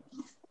Kaepernick.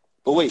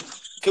 But wait,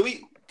 can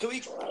we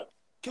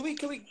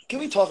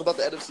talk about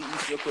the NFC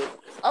East real quick?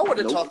 I want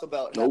to talk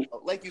about,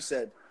 like you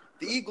said,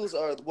 the Eagles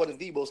are one of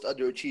the most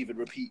underachieving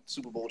repeat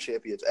Super Bowl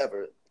champions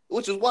ever,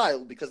 which is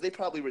wild because they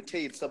probably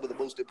retained some of the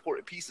most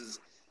important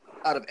pieces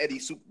out of any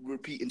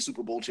repeating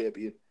Super Bowl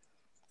champion.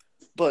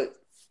 But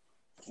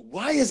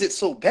why is it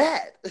so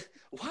bad?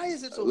 Why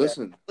is it so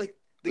bad? Like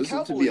the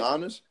Cowboys, to be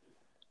honest,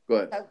 go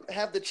ahead.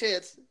 Have the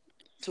chance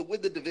to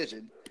win the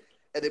division,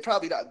 and they're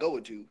probably not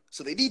going to.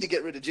 So they need to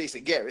get rid of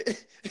Jason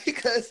Garrett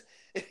because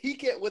if he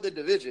can't win the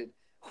division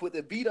with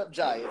the beat up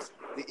Giants,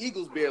 the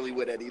Eagles barely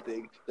win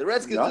anything. The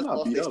Redskins just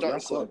lost their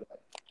starting quarterback.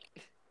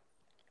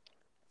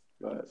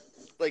 Go ahead.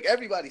 Like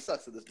everybody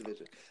sucks in this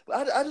division.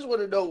 But I just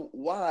want to know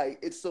why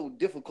it's so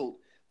difficult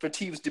for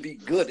teams to be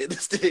good in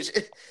this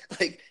division.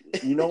 Like,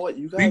 you know what,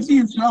 you guys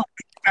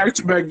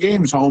back-to-back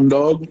games, home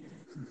dog.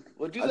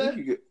 What'd you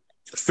say?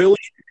 Philly.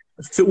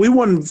 We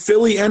won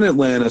Philly and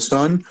Atlanta,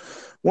 son.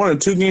 Won a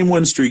 2-game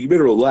win streak. You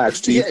better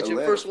relax, Chief. Yeah, it's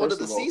your first one of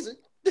the season.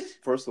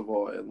 First of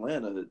all,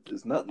 Atlanta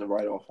is nothing to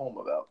write off home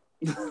about.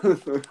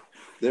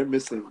 They're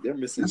missing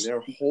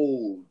their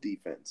whole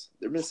defense.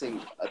 They're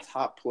missing a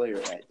top player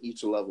at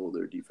each level of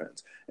their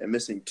defense and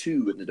missing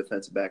 2 in the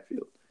defensive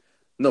backfield.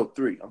 No,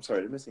 3. I'm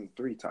sorry. They're missing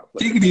 3 top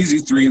players. Take it easy,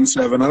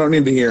 3-7. I don't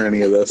need to hear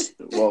any of this.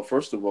 Well,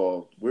 first of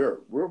all, we're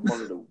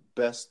one of the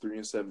best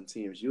 3-7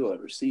 teams you'll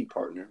ever see,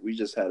 partner. We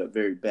just had a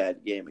very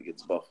bad game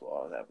against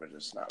Buffalo that we're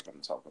just not going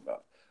to talk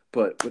about.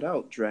 But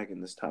without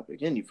dragging this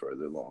topic any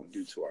further along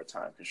due to our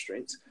time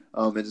constraints,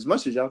 and as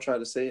much as y'all try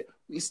to say it,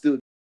 we still.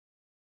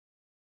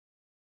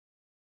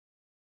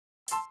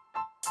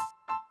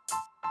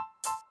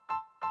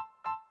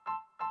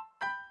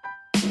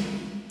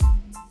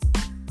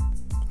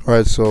 All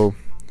right, so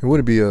it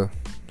wouldn't be a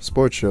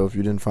sports show if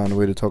you didn't find a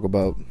way to talk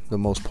about the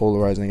most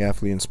polarizing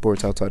athlete in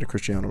sports outside of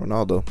Cristiano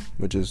Ronaldo,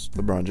 which is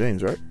LeBron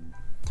James, right?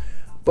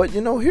 But,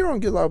 here on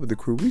Get Loud with the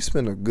Crew, we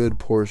spent a good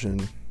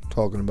portion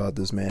talking about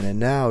this man, and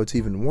now it's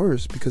even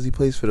worse because he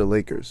plays for the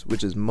Lakers,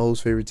 which is Mo's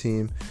favorite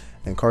team,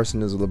 and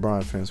Carson is a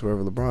LeBron fan, so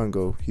wherever LeBron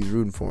go, he's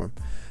rooting for him.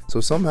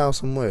 So somehow,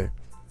 some way,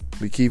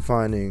 we keep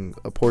finding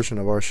a portion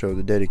of our show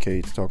to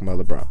dedicate to talking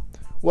about LeBron.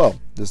 Well,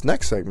 this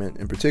next segment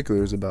in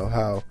particular is about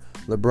how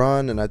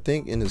LeBron, and I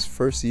think in his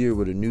first year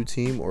with a new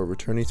team or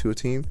returning to a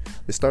team,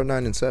 they start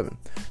 9-7.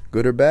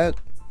 Good or bad,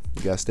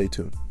 you gotta stay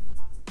tuned.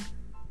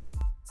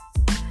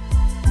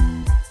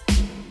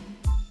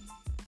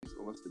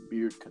 Unless the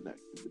beard connect.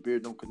 If the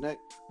beard don't connect,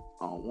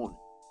 I don't want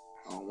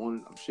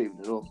it. I'm shaving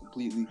it off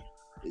completely.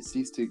 It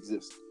ceased to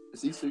exist.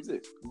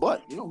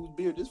 But you know whose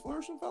beard is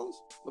flourishing,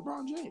 fellas?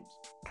 LeBron James.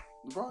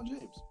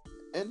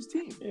 And his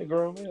team. Yeah,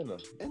 grown man though.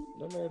 And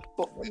that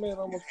man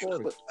almost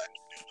 40.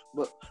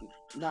 But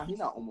he's not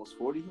almost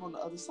 40. He's on the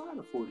other side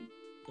of 40.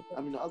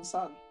 I mean, the other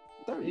side,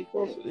 30. He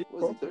close, Was it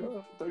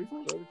 30?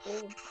 34?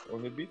 34.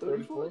 Or he'll be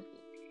 34.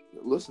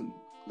 Listen,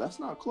 that's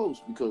not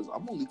close because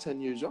I'm only 10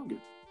 years younger.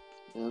 You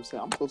know what I'm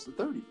saying? I'm close to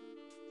 30.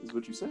 Is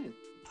what you're saying.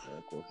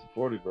 Yeah, close to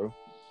 40, bro.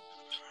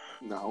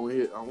 No, I want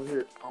to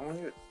hear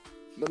it.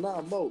 But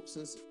nah, Mo,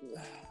 since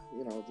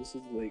this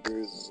is the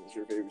Lakers and it's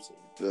your favorite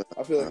team,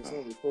 I feel like it's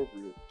only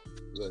appropriate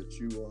that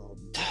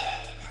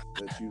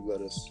you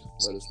let us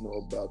know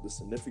about the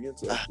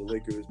significance of the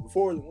Lakers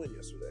before the win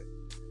yesterday.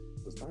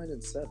 It was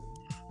 9-7.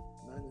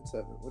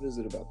 9-7. What is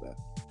it about that?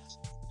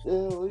 Yeah,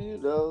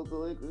 well, the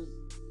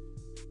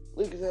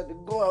Lakers had to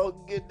go out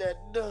and get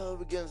that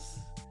dub against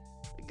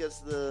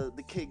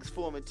the Kings'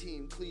 former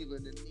team,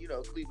 Cleveland, and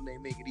Cleveland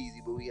ain't make it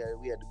easy, but we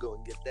had to go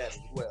and get that as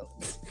well.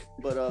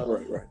 But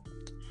right.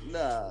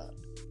 Nah,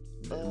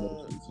 I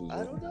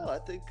don't know. I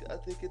think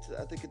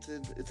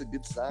it's a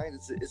good sign.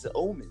 It's an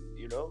omen,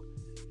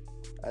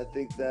 I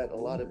think that a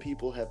lot of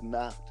people have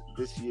knocked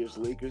this year's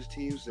Lakers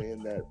team,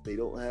 saying that they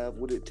don't have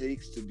what it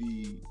takes to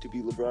be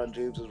LeBron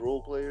James's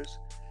role players.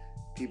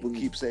 People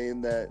keep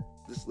saying that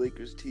this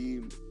Lakers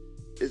team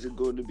isn't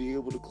going to be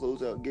able to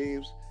close out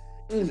games,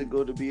 isn't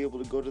going to be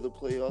able to go to the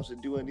playoffs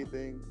and do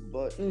anything.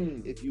 But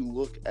if you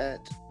look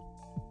at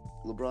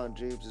LeBron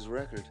James's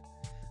record,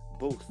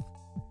 both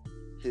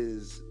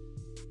his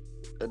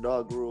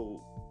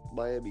inaugural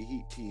Miami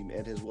Heat team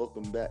and his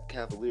welcome back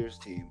Cavaliers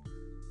team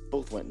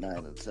both went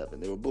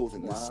 9-7. They were both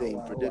in the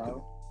same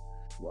predicament.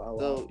 Wow.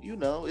 So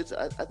it's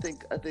I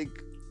think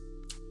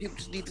people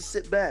just need to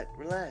sit back,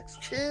 relax,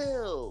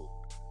 chill.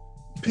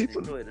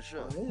 People, enjoy the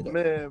show.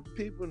 Man,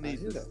 people need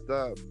to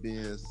stop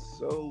being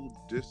so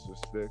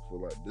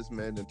disrespectful. Like, this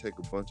man didn't take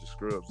a bunch of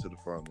scrubs to the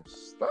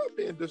finals. Stop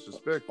being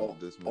disrespectful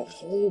to this man. A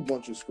whole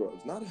bunch of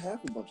scrubs. Not a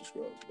half a bunch of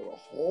scrubs, but a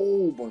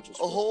whole bunch of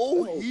scrubs. A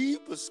whole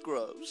heap of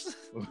scrubs.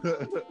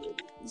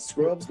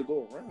 Scrubs to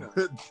go around.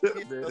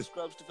 No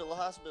scrubs to fill a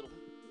hospital.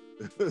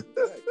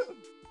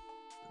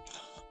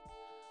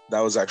 That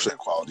was actually a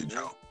quality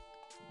joke.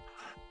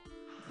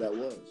 That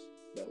was.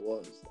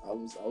 I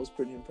was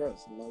pretty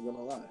impressed. I'm not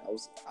gonna lie.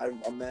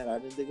 I'm mad I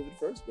didn't think of it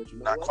first, but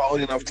not what?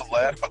 Quality enough to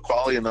laugh, but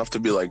quality enough to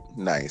be like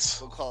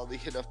nice. But quality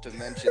enough to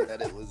mention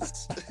that it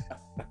was.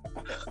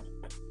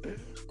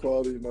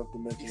 Quality enough to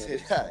mention.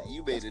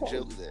 You made a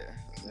joke there.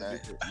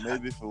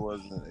 Maybe if it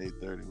wasn't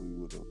 8:30, we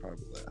would have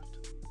probably laughed.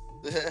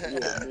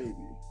 Yeah, maybe.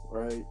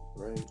 Right.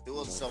 It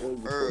was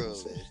something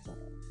early.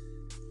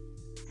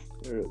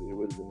 Early, it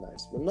would have been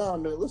nice. But nah,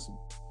 man, listen.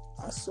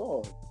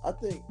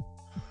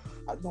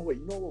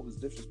 You know what was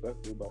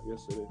disrespectful about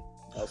yesterday?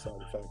 Outside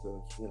the fact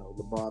of,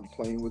 LeBron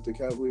playing with the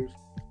Cavaliers?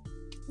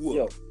 What?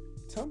 Yo,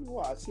 tell me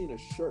why I seen a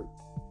shirt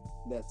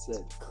that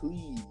said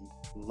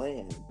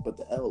Cleveland, but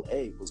the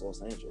LA was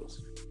Los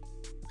Angeles.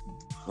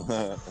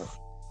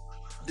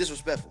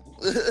 Disrespectful.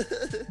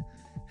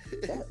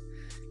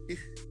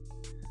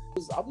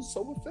 I was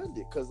so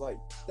offended because,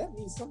 that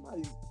means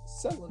somebody's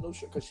selling those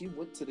shirts because she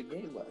went to the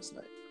game last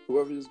night.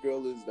 Whoever this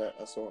girl is that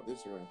I saw on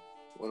Instagram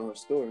went on her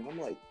story, and I'm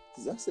like,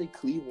 does that say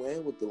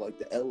Cleveland with the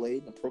LA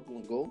and the purple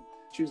and gold?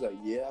 She was like,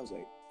 yeah. I was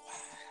like,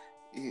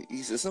 wow.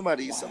 He said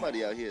somebody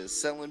out here is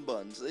selling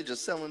buns. They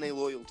just selling their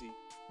loyalty,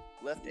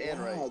 left and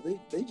right.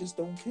 They just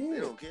don't care. They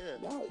don't care.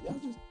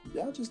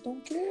 Y'all just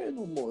don't care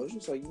no more. It's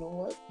just like, you know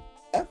what?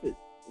 F it.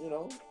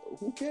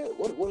 Who cares?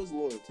 What is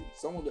loyalty?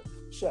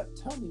 Shaq,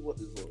 tell me what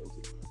is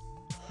loyalty.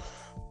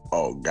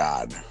 Oh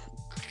God.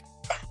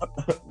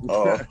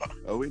 Oh,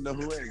 we know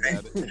who ain't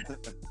got it.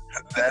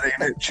 That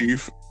ain't it,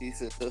 Chief. He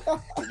said, "Don't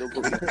put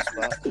me on the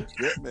spot."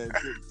 That man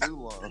took too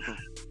long.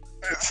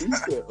 He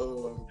said,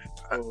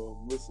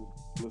 listen.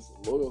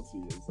 Loyalty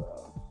is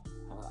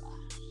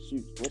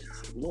what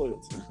is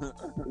loyalty?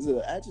 Is it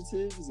an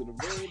adjective? Is it a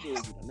verb? Or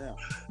is it a noun?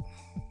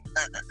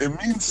 It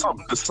means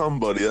something to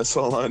somebody. That's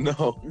all I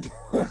know.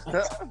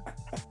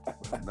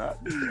 But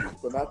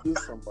not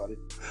this somebody.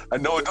 I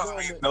know it doesn't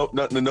mean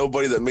nothing to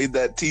nobody that made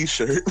that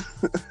T-shirt.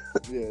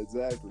 Yeah,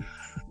 exactly.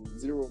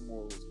 Zero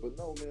morals. But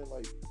no, man.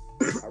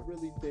 I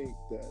really think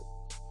that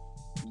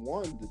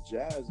the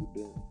Jazz have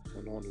been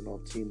an on and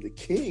off team. The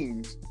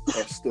Kings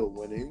are still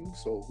winning,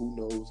 so who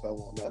knows how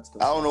long that's going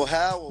to I don't know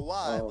how or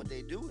why, but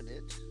they doing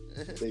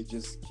it. They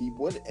just keep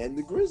winning. And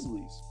the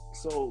Grizzlies.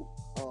 So,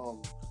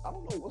 I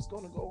don't know what's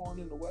going to go on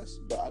in the West,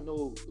 but I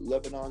know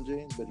LeBron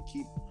James better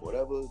keep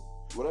whatever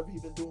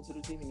he's been doing to the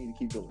team, he need to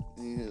keep doing.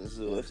 Yeah,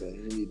 so he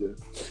need to.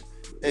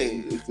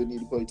 If they need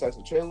to play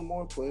Tyson Chandler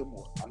more, play him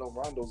more. I know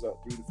Rondo's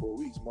out 3 to 4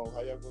 weeks. Mo,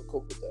 how y'all gonna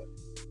cope with that?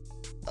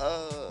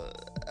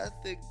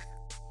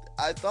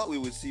 I thought we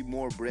would see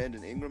more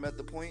Brandon Ingram at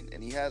the point,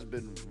 and he has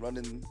been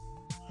running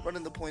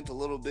the point a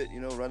little bit,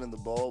 running the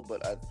ball.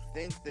 But I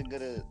think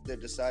they're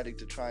deciding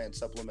to try and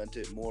supplement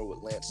it more with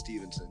Lance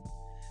Stevenson.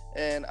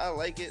 And I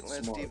like it.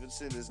 Lance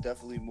Stevenson is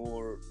definitely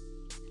more.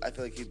 I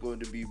feel like he's going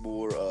to be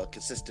more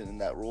consistent in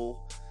that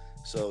role.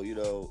 So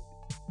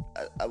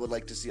I would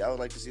like to see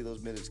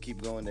those minutes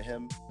keep going to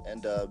him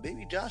and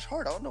maybe Josh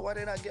Hart. I don't know why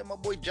they're not getting my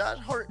boy Josh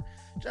Hart.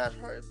 Josh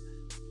Hart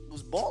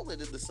was balling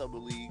in the summer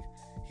league.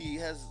 He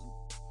has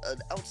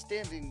an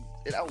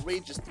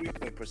outrageous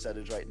 3-point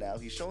percentage right now.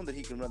 He's shown that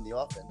he can run the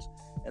offense,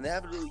 and they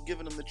haven't really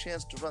given him the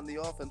chance to run the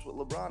offense with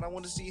LeBron. I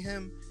want to see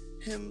him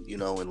him, and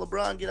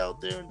LeBron get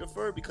out there and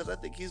defer, because I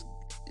think he's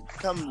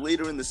come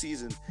later in the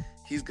season.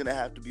 He's gonna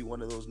have to be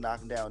one of those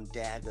knockdown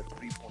dagger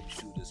 3-point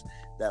shooters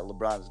that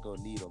LeBron is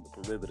gonna need on the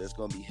perimeter. It's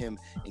gonna be him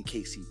and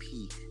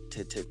KCP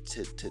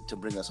to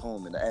bring us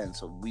home in the end.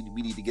 So we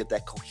need to get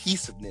that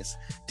cohesiveness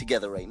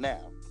together right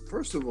now.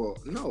 First of all,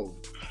 no,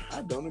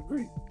 I don't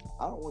agree.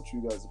 I don't want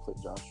you guys to play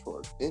Josh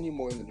Hart any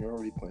more than you're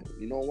already playing.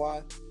 You know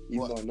why?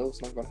 Even though I know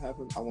it's not going to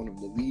happen, I want him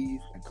to leave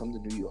and come to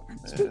New York.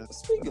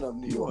 Speaking of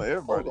New You York, want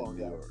everybody hold on, in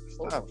New guys. York.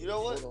 Hold Stop. on. You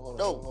know what?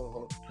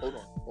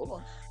 Hold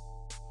on.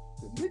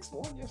 The Knicks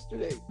won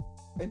yesterday.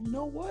 And you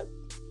know what?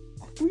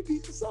 We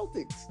beat the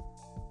Celtics.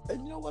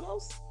 And you know what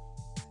else?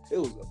 It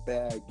was a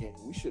bad game.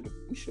 We should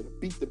have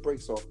beat the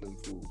brakes off them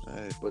fools.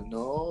 Hey. But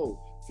no,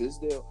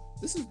 Fizdale.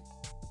 This is,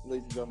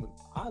 ladies and gentlemen,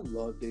 I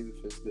love David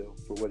Fizdale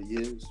for what he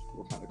is,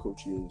 what kind of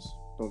coach he is.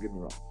 Don't get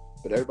me wrong.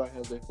 But everybody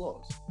has their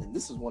flaws. And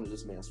this is one of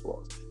this man's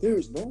flaws. There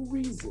is no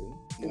reason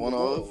in the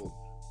world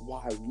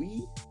why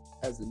we,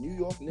 as the New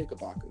York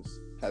Knickerbockers,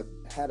 have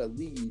had a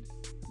lead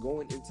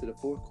going into the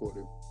fourth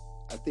quarter,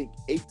 I think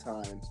 8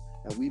 times,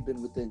 and we've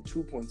been within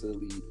 2 points of the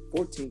lead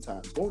 14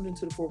 times going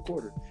into the fourth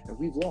quarter, and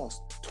we've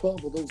lost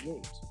 12 of those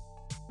games.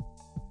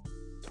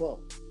 12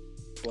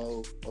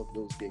 of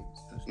those games.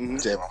 Mm-hmm.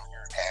 Damn,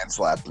 hand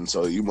slapped him,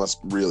 so you must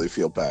really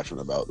feel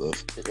passionate about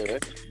this.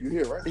 You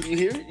hear, right? Did you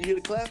hear it? You hear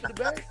the clap in the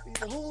back? He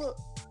said, hold up.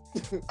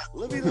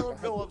 Let me let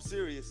him know I'm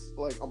serious.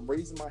 Like, I'm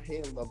raising my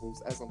hand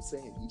levels as I'm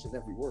saying each and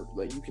every word.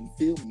 Like, you can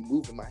feel me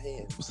moving my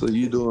hand. So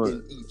you doing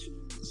in each.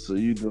 So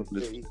you doing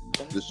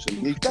this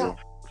Shanika?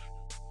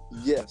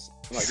 Yes,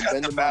 like Set the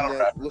bending my battle neck,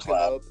 rap looking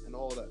clap. up, and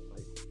all that.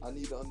 Like, I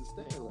need to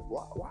understand.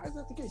 Like, why is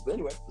that the case? But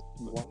anyway,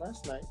 we won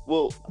last night.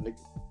 Well,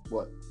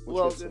 What? I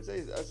was gonna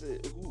say, I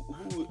said,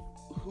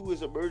 who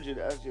is emerging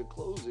as your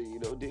closer?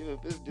 David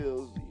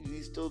Fizdale's,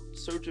 he's still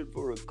searching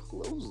for a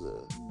closer.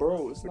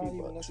 Bro, it's Pretty not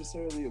even much.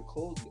 necessarily a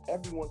closer.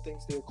 Everyone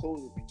thinks they're a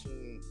closer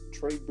between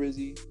Trey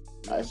Brizzy,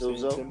 ISO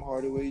Zoe? Tim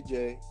Hardaway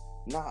Jay.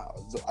 Nah,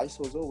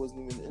 ISO Zoe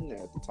wasn't even in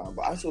there at the time.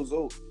 But ISO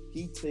Zoe,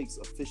 he takes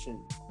efficient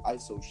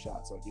ISO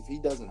shots. Like, if he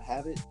doesn't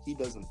have it, he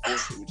doesn't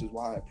force it, which is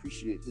why I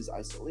appreciate his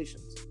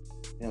isolations. You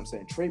know what I'm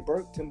saying? Trey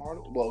Burke, Tim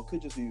Hardaway, well, it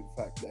could just be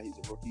the fact that he's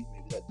a rookie.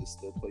 Maybe that just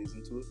still plays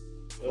into it.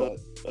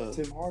 But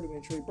Tim Hardaway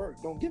and Trey Burke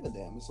don't give a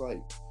damn. It's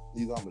like,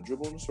 either I'm going to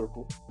dribble in a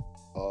circle,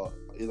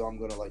 either I'm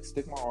going to, like,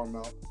 stick my arm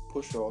out,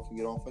 push off, and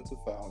get offensive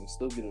foul, and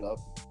still get it up.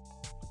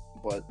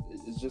 But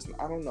it's just,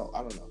 I don't know.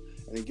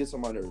 And it gets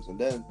on my nerves. And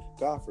then,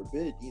 God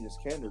forbid, Enes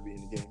Kanter be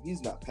in the game.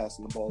 He's not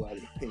passing the ball out of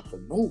the paint for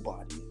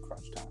nobody in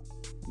crunch time.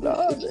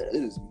 It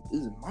is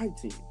my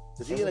team.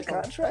 Is he in a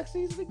contract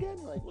season again?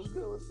 Like, what's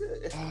good?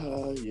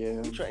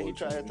 Yeah. He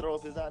trying to throw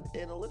up his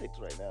analytics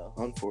right now.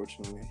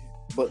 Unfortunately.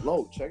 But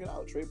no, check it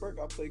out. Trey Burke,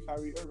 I played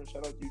Kyrie Irving.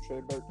 Shout out to you,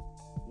 Trey Burke.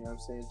 You know what I'm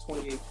saying?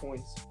 28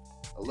 points,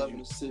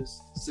 11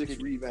 assists, 6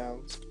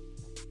 rebounds.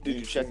 Did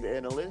you check the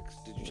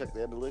analytics? Did you check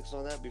the analytics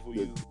on that before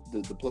you?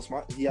 The plus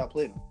minus, he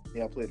outplayed him.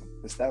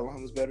 His stat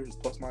line was better. His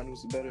plus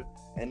minus was better,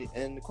 and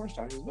the crunch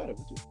time he was better.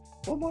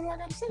 What more do I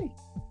gotta say?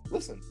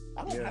 Listen,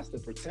 I don't have to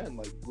pretend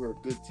like we're a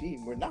good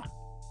team. We're not.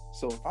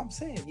 So if I'm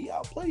saying he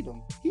outplayed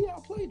him, he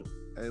outplayed him.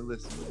 Hey,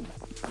 listen,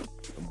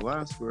 a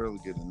blind squirrel will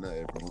get a nut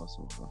every once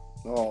in a while.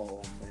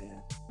 Oh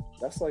man,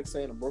 that's like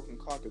saying a broken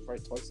clock is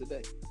right twice a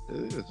day.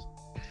 It is.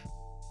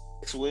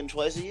 It's win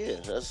twice a year.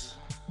 That's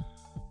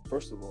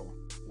First of all,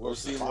 what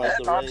seems like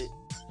the right.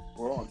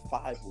 we're on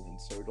 5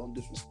 wins, sir. Don't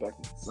disrespect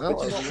me. Sounds But you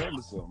like know- you're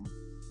into something.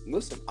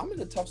 Listen, I'm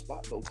in a tough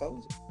spot though,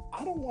 fellas.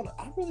 I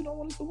really don't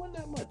want us to win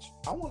that much.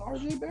 I want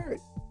RJ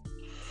Barrett.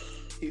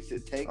 He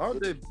said, "Take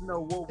RJ, no,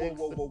 whoa. Takes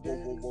the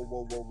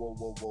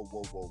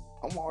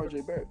I I want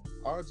RJ Barrett.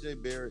 RJ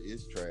Barrett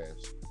is trash.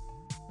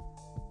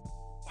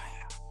 Wow.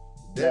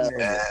 That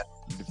man,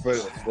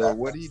 for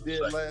what he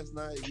did last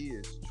night, he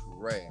is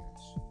trash.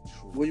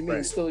 What do you mean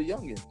he's Trash. still a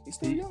youngin? He's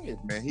still a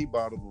youngin. Man, he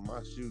bottled with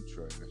my shoe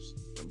trash.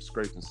 I'm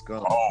scraping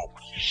scum. Oh, Oh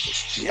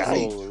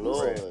yikes.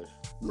 Lord,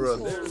 Bro,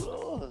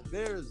 oh Lord."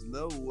 there is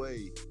no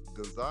way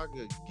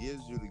Gonzaga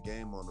gives you the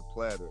game on the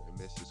platter and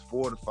misses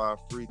 4 to 5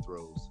 free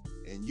throws,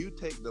 and you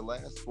take the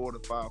last 4 to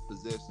 5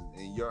 possessions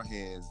in your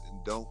hands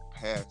and don't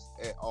pass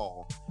at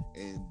all,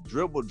 and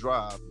dribble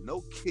drive,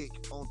 no kick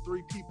on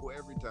 3 people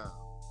every time.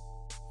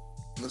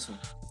 Listen,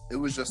 it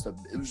was just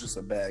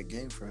a bad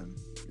game for him.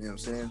 You know what I'm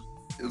saying?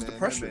 It was Man, the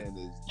pressure. That man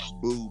is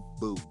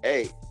boo.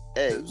 Hey,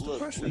 It was the look,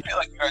 pressure. I feel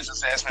like you guys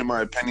just asked me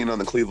my opinion on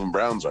the Cleveland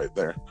Browns right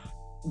there.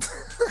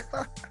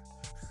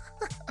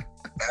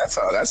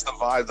 That's the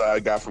vibe that I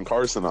got from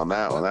Carson on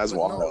that one. That's But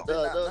wild.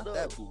 No. Not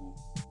that boo.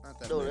 Not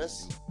that no, bad.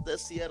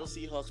 that's Seattle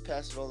Seahawks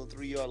passing on the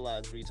 3-yard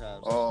line 3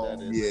 times. Oh,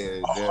 That is-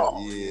 Yeah,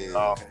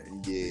 Oh,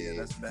 Okay. yeah.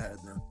 That's bad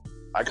then.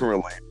 I can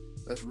relate.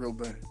 That's real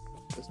bad.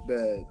 That's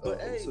bad. But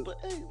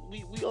hey,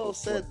 we all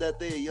said that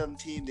they're a young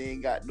team. They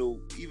ain't got no,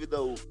 even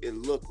though it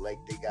looked like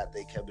they got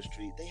their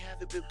chemistry, they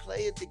haven't been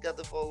playing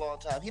together for a long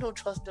time. He don't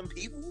trust them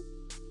people.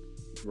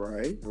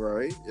 right.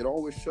 It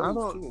always I shows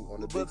don't. too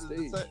on the But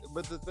big stage.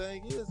 but the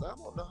thing is, I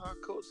don't know how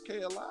Coach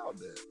K allowed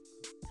that.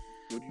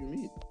 What do you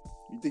mean?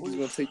 You think he's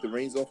gonna take the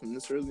reins off him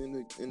this early in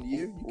the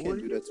year? You can't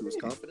do that to his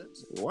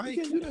confidence. Why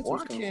can't do that to Why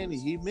his can't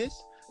confidence. he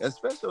miss?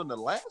 Especially on the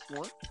last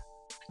one,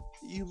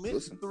 you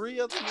missed 3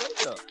 other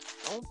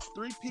layups on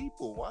 3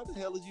 people. Why the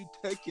hell are you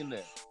taking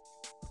that?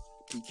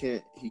 He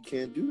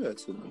can't do that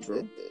to them,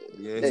 bro.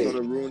 Yeah, It's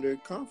gonna ruin their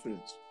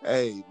confidence.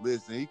 Hey,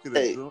 listen, he could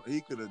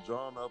have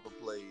drawn up a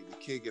play to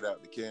kick it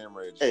out the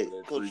camera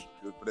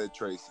for that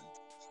tracing.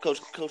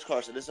 Coach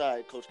Carson, it's all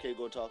right. Coach K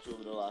go talk to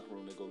him in the locker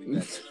room. They're gonna be back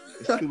next week.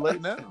 It's too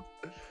late now.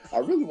 I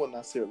really want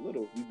Nasir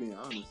Little, if you being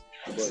honest.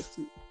 But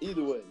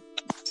either way,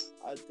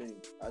 I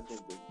think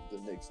the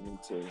Knicks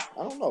need to.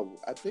 I don't know.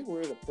 I think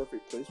we're in a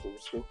perfect place where we're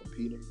still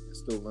competing and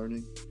still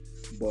learning,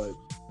 but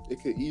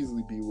it could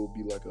easily will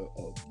be like a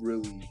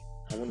really,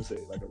 I want to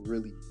say like a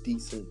really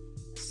decent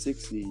 6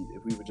 seed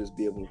if we would just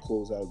be able to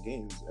close out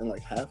games. And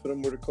like half of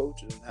them were the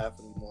coaches and half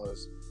of them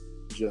was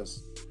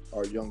just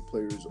our young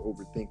players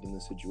overthinking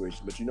the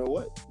situation. But you know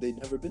what? They've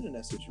never been in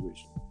that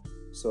situation.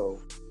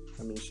 So,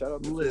 I mean, shout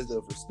out to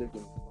Fizdale for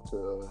sticking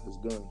to his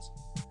guns.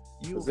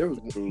 There was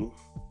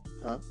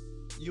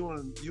You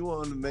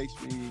want to make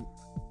me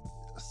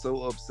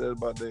so upset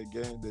about that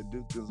game, that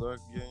Duke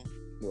Gonzaga game?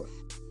 What?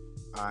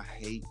 I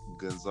hate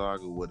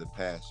Gonzaga with a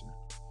passion.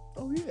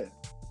 Oh yeah,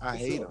 I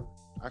hate him.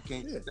 I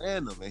can't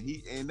stand him,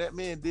 and that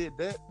man did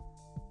that,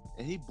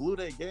 and he blew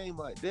that game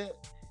like that.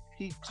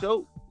 He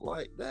choked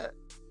like that.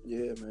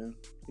 Yeah, man.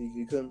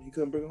 He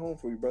couldn't bring it home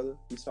for you, brother.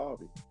 He's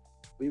sorry.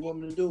 What you want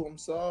me to do? I'm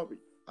sorry.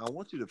 I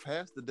want you to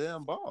pass the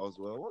damn ball is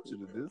what I want you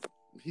to do.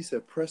 He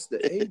said press the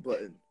A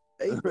button.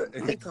 A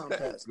button. Icon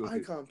pass.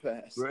 Icon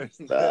pass.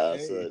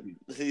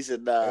 He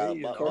said, nah,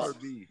 my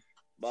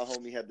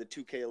homie had the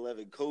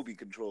 2K11 Kobe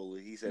controller.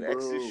 He said,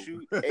 X is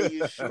shoot, A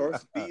is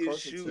shoot, B is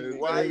shoot,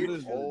 Y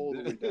is all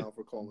the way down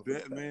for calling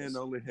that man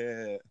only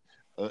had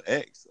an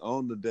X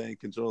on the dang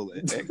controller.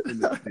 An X in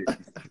the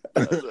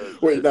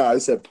stick. Wait, I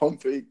said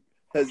pump fake.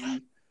 Has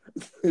he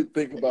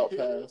think about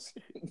pass?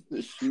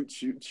 shoot.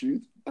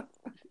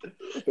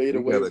 Fade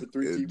away for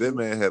 3 people. That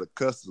man had a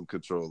custom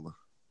controller.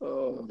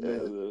 Oh,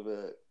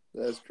 man.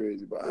 That's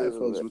crazy. But all right,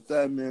 folks, with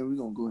that, man, we're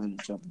going to go ahead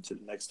and jump into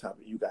the next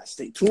topic. You guys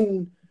stay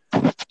tuned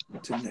to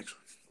the next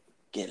one.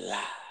 Get live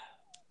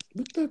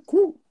with the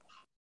crew.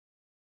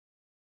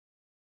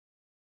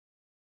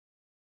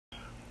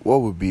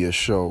 What would be a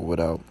show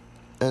without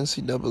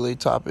NCAA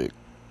topic?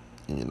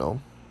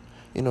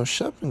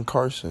 Shep and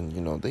Carson,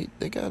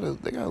 they got a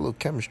little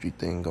chemistry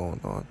thing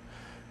going on.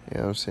 You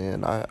know what I'm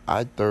saying?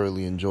 I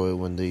thoroughly enjoy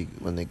when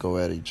they go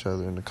at each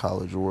other in the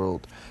college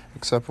world,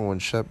 except for when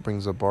Shep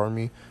brings up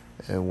Army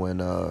and when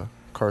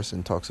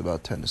Carson talks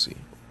about Tennessee.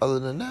 Other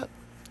than that,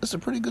 it's a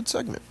pretty good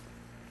segment.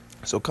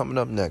 So coming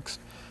up next,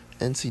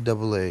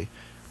 NCAA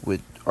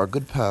with our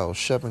good pals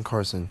Shep and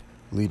Carson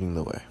leading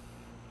the way.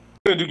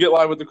 We're gonna get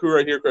live with the crew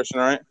right here, Christian.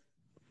 All right.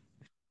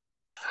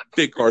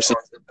 Big Carson.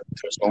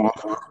 What's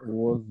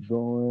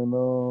going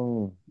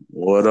on?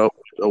 What up?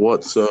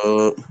 What's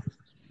up?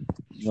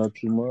 Not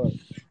too much.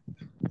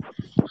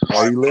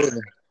 How you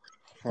living?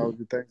 How was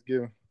your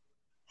Thanksgiving?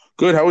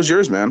 Good. How was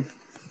yours, man?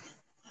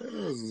 It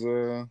was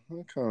it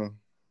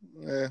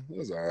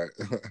was all right.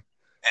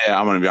 Yeah,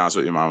 I'm gonna be honest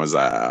with you. Mine was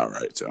all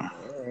right too.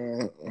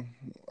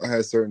 I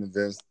had certain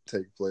events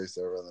take place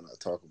I'd rather not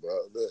talk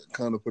about. That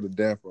kind of put a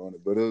damper on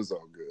it, but it was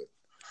all good.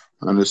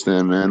 I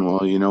understand, man.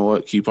 Well, you know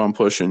what? Keep on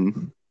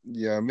pushing.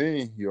 Yeah,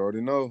 you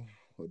already know.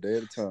 A day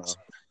at a time.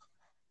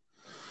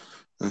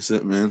 That's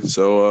it, man.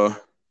 So, do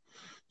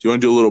you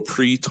want to do a little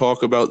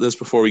pre-talk about this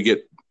before we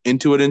get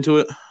into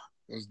it?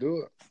 Let's do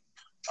it.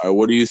 All right,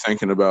 what are you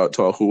thinking about?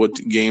 What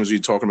games were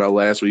you talking about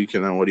last week,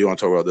 and then what do you want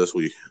to talk about this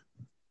week?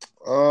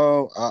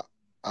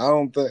 I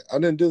don't think I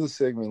didn't do the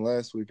segment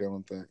last week. I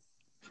don't think.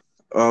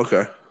 Oh,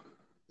 okay.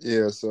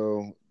 Yeah,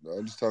 so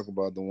I'll just talk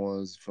about the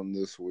ones from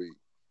this week.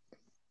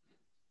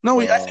 No,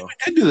 I think we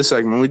did do the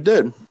segment. We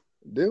did.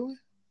 Did we?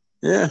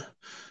 Yeah.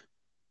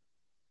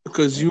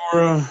 Because you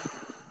were,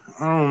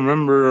 I don't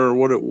remember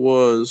what it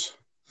was.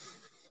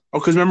 Oh,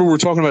 because remember we were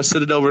talking about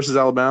Citadel versus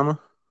Alabama?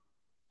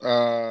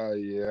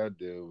 Yeah, I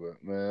do.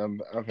 But,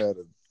 man, I've had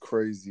a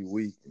crazy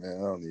week, man.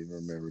 I don't even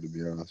remember, to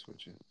be honest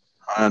with you.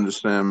 I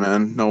understand,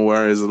 man. No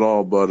worries at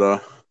all.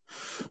 But,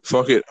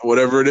 fuck it.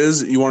 Whatever it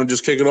is, you want to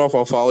just kick it off,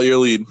 I'll follow your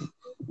lead.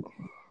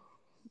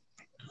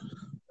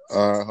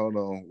 All right, hold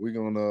on. We're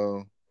going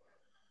to...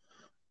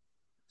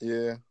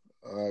 Yeah.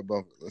 All right,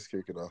 bump it. Let's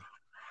kick it off.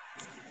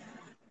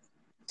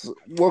 So,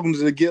 welcome to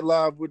the Get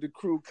Live with the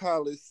Crew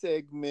college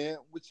segment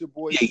with your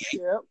boy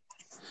Shep.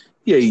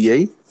 Yeah.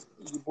 Your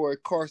boy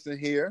Carson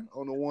here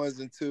on the ones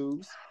and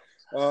twos.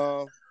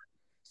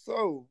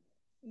 So,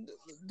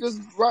 just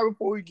right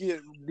before we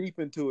get deep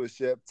into it,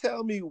 Shep,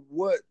 tell me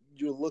what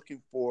you're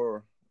looking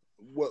for,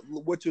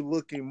 what you're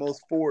looking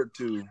most forward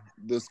to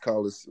this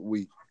college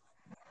week.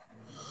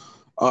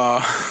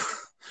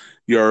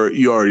 You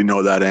already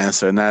know that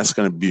answer, and that's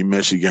going to be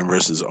Michigan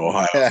versus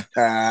Ohio.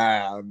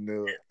 I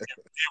knew it.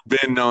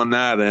 You've been on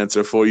that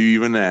answer before you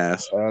even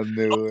asked. I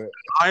knew it.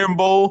 Iron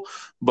Bowl,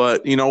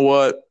 but you know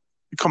what?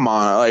 come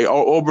on, like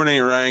Auburn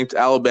ain't ranked.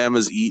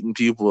 Alabama's eating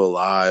people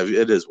alive.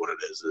 It is what it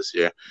is this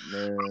year.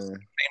 Man,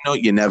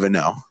 You never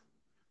know.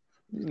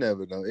 you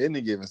never know.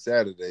 Any given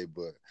Saturday,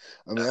 but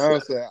I mean,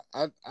 honestly,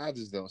 I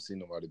just don't see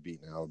nobody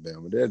beating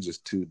Alabama. They're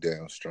just too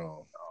damn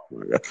strong.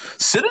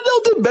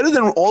 Citadel did better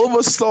than all of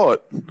us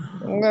thought.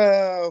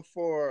 Well,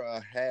 for a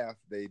half,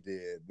 they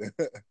did.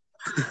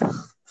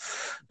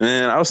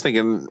 Man, I was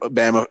thinking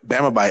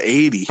Bama by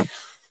 80.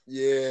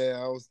 Yeah,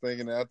 I was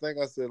thinking that. I think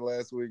I said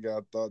last week I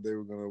thought they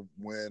were gonna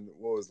win.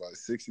 What was it, like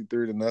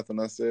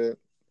 63-0? I said.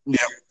 Yeah.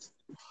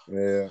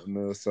 Yeah,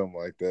 no, something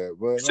like that.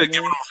 But Said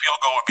giving them a field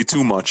goal would be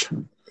too much.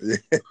 Yeah.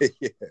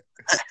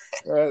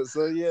 All right,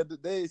 so yeah,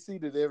 they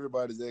exceeded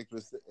everybody's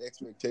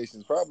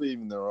expectations, probably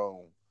even their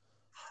own.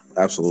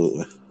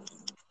 Absolutely.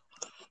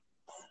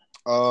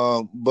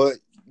 But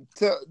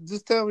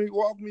just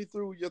walk me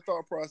through your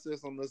thought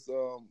process on this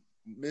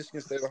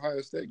Michigan State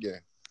Ohio State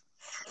game.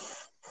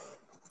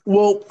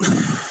 Well,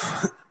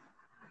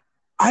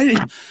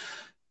 I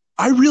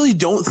really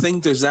don't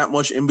think there's that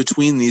much in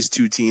between these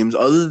two teams,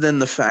 other than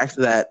the fact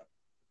that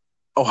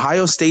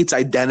Ohio State's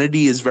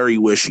identity is very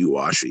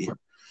wishy-washy.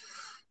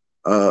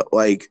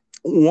 Like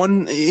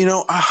one,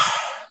 I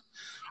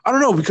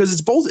don't know, because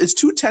it's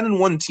two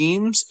 10-1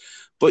 teams,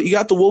 but you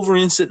got the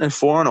Wolverines sitting at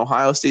 4 and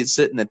Ohio State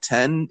sitting at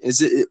 10. Is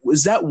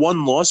that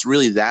one loss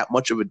really that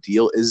much of a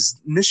deal?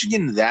 Is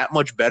Michigan that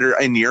much better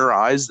in your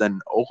eyes than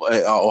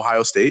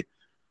Ohio State?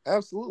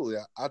 Absolutely,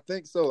 I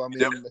think so. I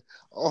mean,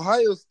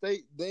 Ohio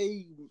State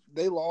they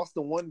lost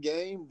in one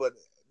game, but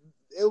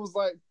it was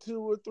like 2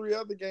 or 3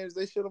 other games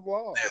they should have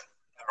lost. Yeah,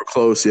 they were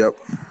close. Yep.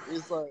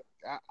 It's like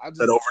I just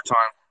that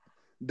overtime.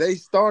 They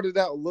started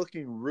out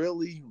looking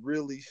really,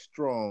 really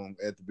strong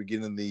at the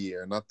beginning of the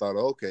year, and I thought,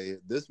 okay,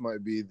 this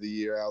might be the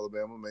year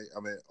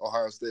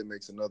Ohio State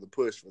makes another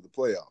push for the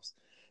playoffs.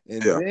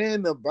 And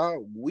then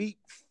about week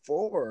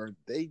 4,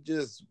 they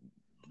just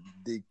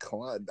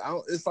declined.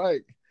 It's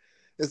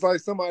like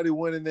somebody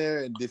went in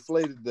there and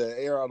deflated the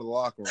air out of the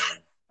locker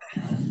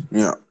room.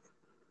 Yeah.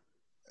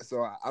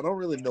 So I don't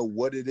really know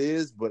what it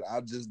is, but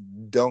I just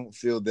don't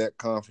feel that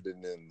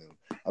confident in them.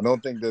 I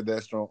don't think they're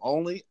that strong.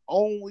 Only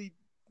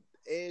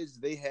edge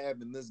they have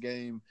in this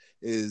game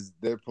is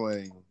they're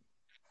playing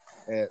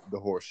at the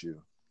Horseshoe.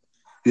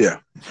 Yeah.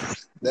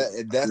 That's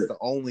the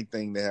only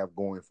thing they have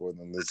going for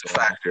them this game.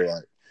 I feel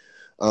like.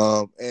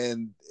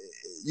 And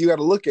you got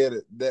to look at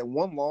it. That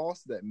one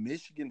loss that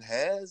Michigan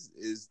has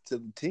is to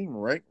the team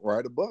ranked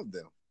right above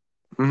them.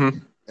 Mm-hmm.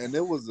 And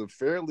it was a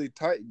fairly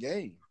tight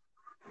game.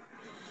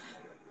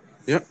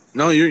 Yep.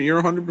 No,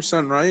 you're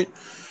 100% right.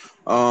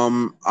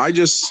 I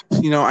just,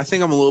 I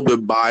think I'm a little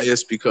bit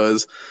biased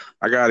because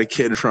I got a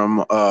kid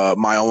from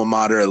my alma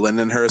mater at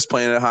Lindenhurst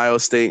playing at Ohio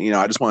State.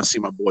 I just want to see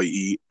my boy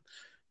eat.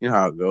 You know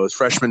how it goes.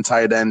 Freshman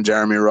tight end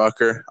Jeremy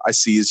Rucker. I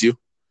sees you.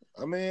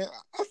 I mean,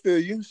 I feel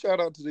you. Shout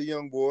out to the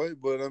young boy,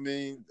 but I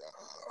mean,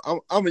 I'm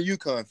a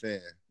UConn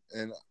fan,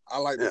 and I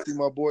like to see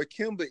my boy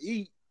Kimba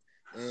eat.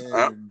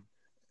 And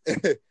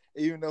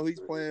even though he's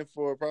playing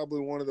for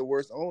probably one of the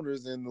worst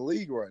owners in the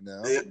league right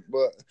now,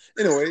 but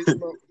anyway,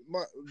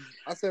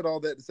 I said all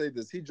that to say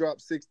this: he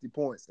dropped 60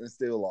 points and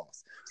still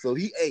lost, so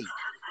he ate.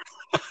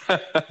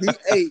 He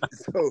ate.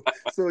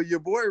 So your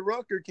boy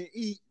Rucker can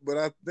eat, but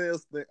I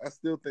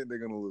still think they're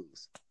gonna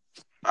lose.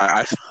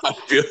 I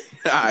feel.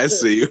 I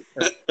see you.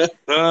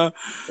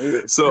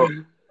 So,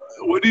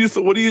 what do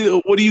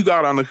you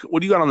got on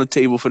the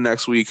table for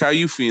next week? How are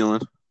you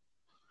feeling?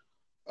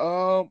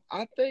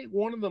 I think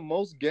one of the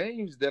most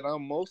games that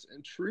I'm most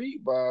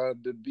intrigued by,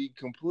 to be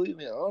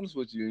completely honest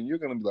with you, and you're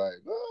gonna be like,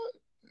 what?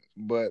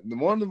 But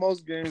one of the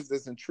most games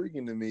that's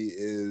intriguing to me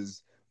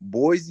is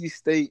Boise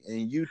State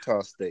and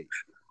Utah State.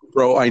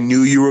 Bro, I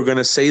knew you were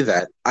gonna say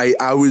that. I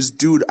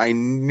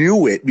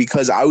knew it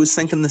because I was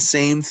thinking the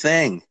same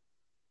thing.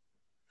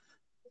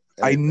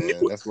 Hey,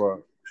 man, that's why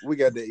we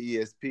got the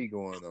ESP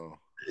going on.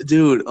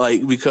 Dude,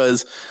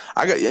 because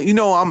I got,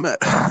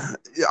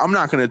 I'm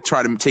not going to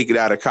try to take it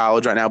out of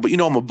college right now, but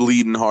I'm a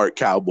bleeding heart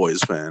Cowboys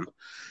fan.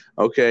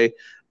 Okay.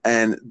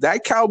 And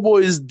that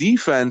Cowboys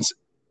defense,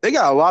 they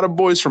got a lot of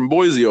boys from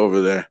Boise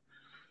over there.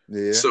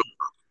 Yeah. So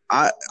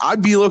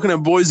I'd be looking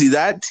at Boise,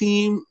 that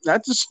team,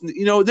 that just,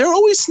 they're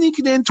always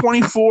sneaking in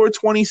 24,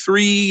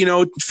 23,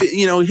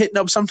 hitting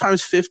up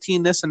sometimes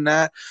 15, this and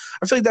that.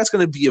 I feel like that's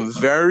going to be a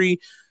very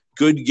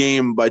good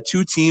game by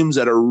two teams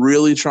that are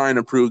really trying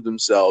to prove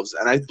themselves.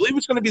 And I believe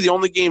it's going to be the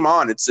only game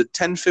on. It's at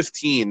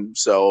 10:15,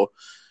 so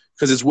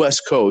because it's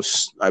West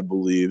Coast, I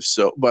believe.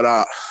 So,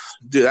 but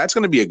dude, that's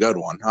going to be a good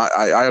one.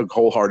 I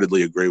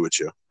wholeheartely agree with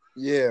you.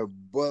 Yeah,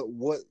 but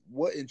what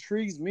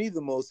intrigues me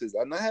the most is,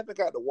 and I haven't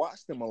got to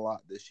watch them a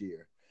lot this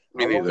year.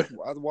 Me neither.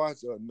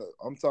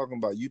 I'm talking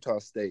about Utah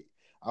State.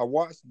 I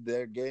watched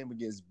their game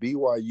against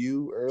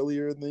BYU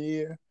earlier in the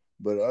year,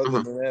 but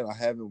other than that,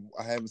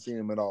 I haven't seen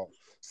them at all.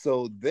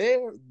 So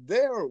they're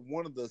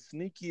one of the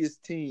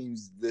sneakiest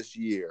teams this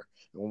year.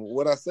 And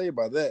what I say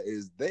by that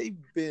is they've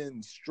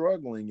been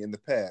struggling in the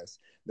past.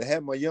 They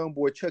had my young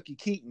boy Chucky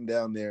Keaton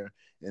down there,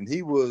 and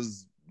he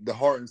was the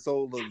heart and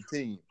soul of the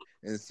team.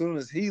 And as soon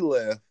as he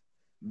left,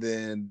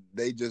 then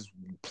they just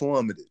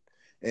plummeted.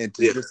 And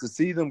just to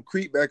see them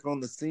creep back on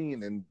the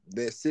scene and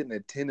they're sitting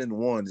at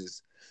 10-1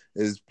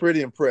 is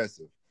pretty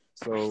impressive.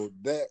 So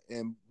that,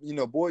 and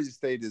Boise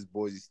State is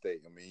Boise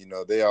State. I mean,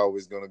 they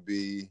always going to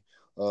be,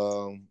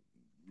 a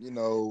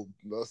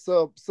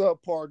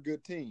subpar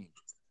good team.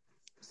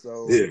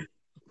 So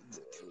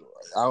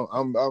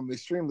I'm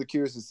extremely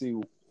curious to see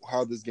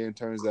how this game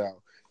turns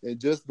out, and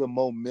just the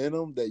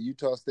momentum that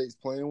Utah State's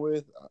playing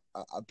with.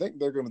 I think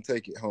they're going to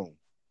take it home.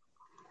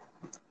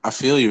 I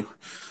feel you.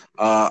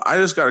 I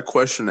just got a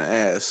question to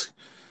ask.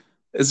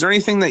 Is there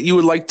anything that you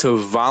would like to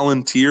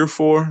volunteer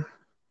for?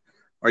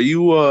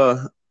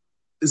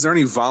 Is there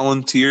any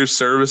volunteer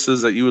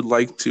services that you would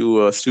like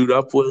to suit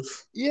up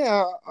with?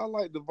 Yeah, I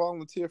like to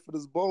volunteer for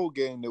this bowl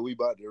game that we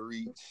about to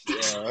reach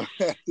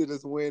after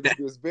this win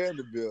against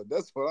Vanderbilt.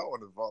 That's what I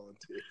want to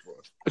volunteer for.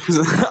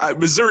 Because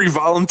Missouri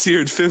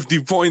volunteered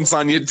 50 points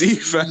on your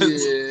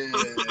defense. Yeah.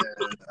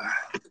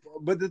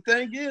 But the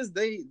thing is,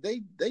 they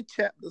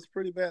chapped us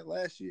pretty bad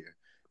last year,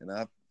 and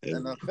I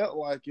felt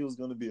like it was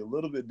going to be a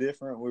little bit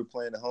different. We were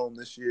playing at home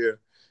this year,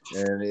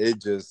 and it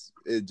just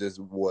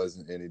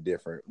wasn't any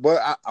different.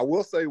 But I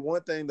will say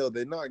one thing though: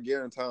 they're not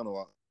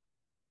Garantano,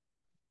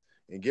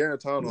 and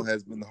Garantano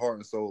has been the heart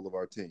and soul of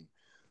our team.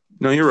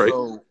 No, you're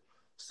right.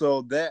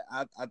 So that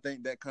I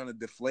think that kind of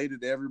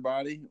deflated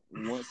everybody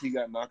once he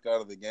got knocked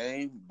out of the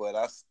game. But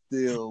I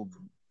still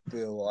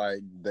feel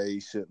like they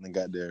shouldn't have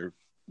got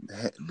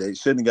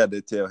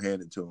their tail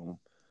handed to them.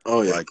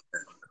 Oh yeah. Like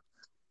that.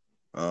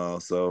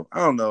 So I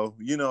don't know.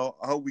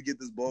 I hope we get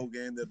this bowl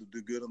game that'll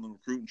do good on the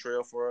recruiting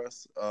trail for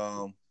us.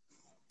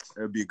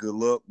 It'll be a good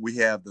look. We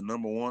have the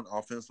number one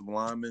offensive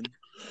lineman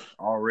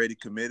already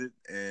committed,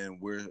 and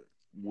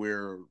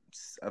we're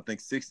I think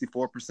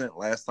 64%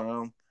 last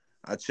time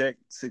I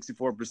checked.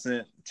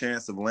 64%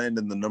 chance of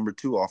landing the number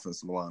two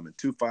offensive lineman,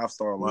 2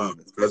 5-star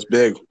linemen. That's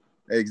big.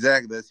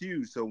 Exactly, that's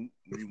huge. So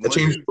that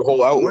changes the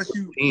whole outlook of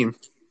the team.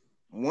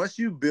 Once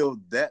you build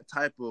that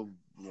type of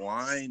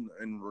line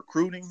and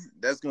recruiting,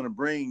 that's going to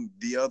bring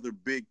the other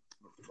big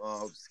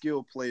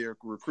skill player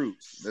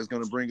recruits. That's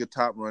going to bring a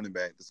top running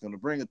back. That's going to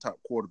bring a top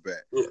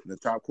quarterback. Yeah. And the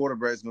top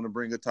quarterback is going to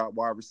bring a top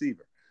wide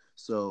receiver.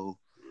 So,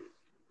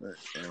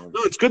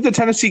 it's good that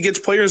Tennessee gets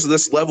players at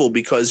this level,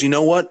 because you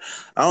know what?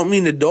 I don't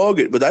mean to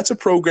dog it, but that's a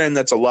program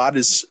that's a lot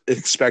is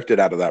expected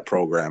out of that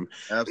program.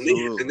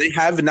 Absolutely. And they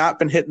have not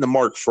been hitting the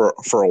mark for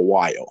a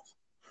while.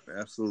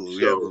 Absolutely.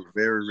 We have a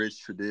very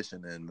rich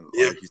tradition, and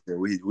like you said,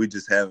 we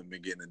just haven't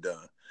been getting it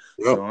done.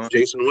 So,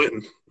 Jason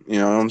Witten, you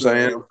know what I'm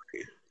saying?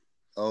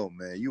 Oh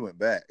man, you went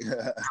back.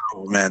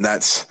 Oh man,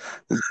 that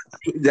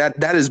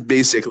is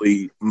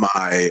basically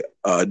my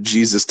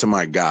Jesus to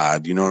my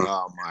God. You know?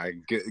 Oh my,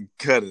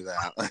 cut it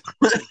out. Cut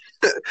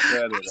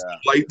it out.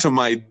 Light to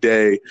my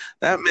day.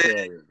 That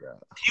man,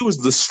 he was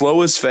the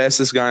slowest,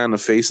 fastest guy on the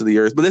face of the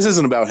earth. But this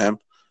isn't about him.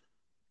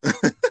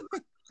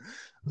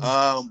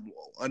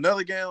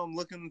 Another game I'm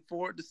looking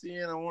forward to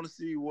seeing. I want to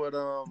see what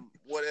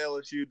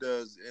LSU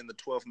does in the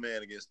 12th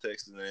man against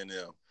Texas A&M.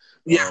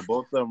 Yeah,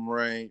 both of them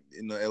ranked.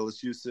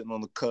 LSU sitting on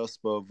the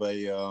cusp of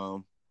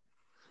a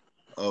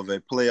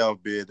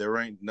playoff bid. They're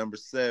ranked number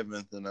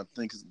 7th, and I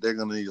think they're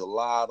going to need a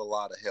lot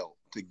of help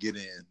to get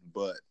in.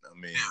 But I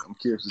mean, I'm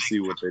curious to see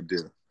what they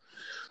do.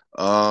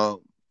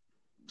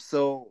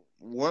 So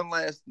one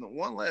last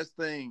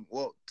thing.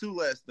 Well, 2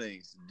 last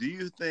things. Do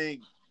you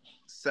think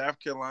South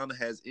Carolina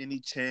has any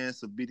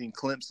chance of beating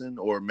Clemson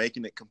or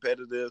making it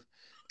competitive?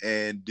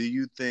 And do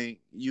you think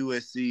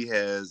USC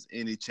has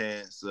any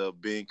chance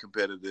of being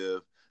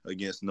competitive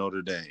against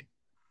Notre Dame?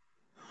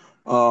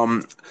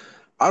 I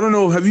don't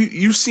know. Have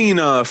you seen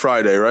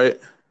Friday, right?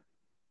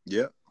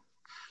 Yeah.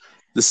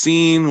 The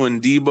scene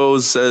when Debo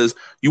says,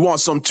 "You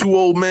want some too,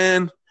 old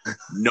man?"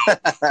 No.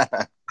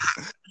 That's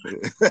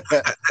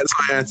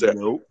my answer.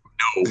 Nope.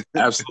 No,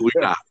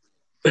 absolutely not.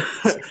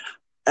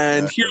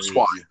 And here's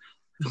why.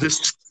 The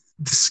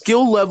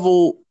skill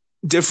level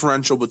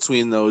differential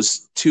between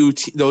those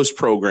those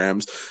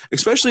programs,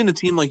 especially in a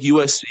team like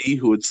USC,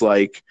 who it's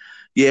like,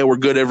 yeah, we're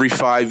good every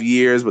 5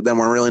 years, but then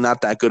we're really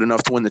not that good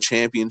enough to win the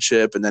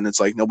championship. And then it's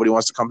like nobody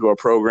wants to come to our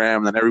program,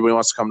 and then everybody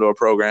wants to come to our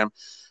program.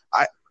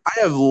 I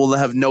will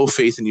have no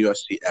faith in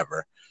USC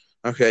ever.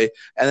 Okay,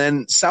 and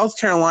then South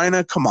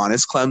Carolina, come on,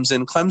 it's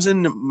Clemson.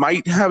 Clemson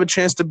might have a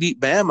chance to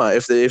beat Bama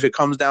if it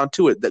comes down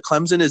to it. That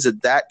Clemson is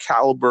at that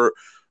caliber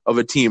of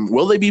a team.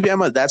 Will they beat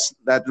Bama?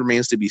 That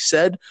remains to be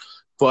said.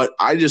 But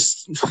I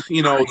just,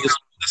 the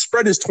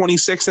spread is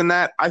 26 in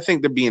that. I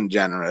think they're being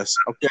generous.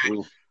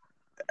 Okay.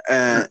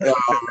 And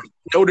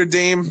Notre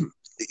Dame,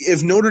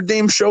 if Notre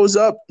Dame shows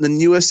up, then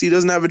USC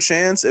doesn't have a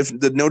chance. If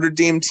the Notre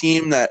Dame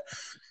team that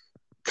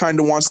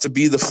kind of wants to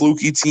be the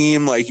fluky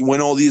team, like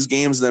win all these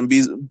games, and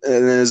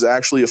is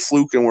actually a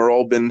fluke, and we're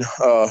all been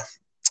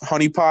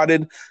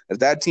honeypotted. If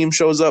that team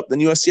shows up, then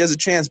USC has a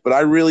chance. But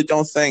I really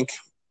don't think.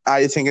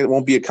 I think it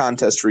won't be a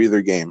contest for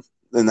either game,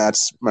 and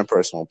that's my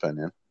personal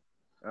opinion.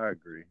 I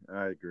agree.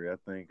 I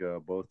think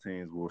both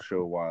teams will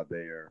show why they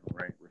are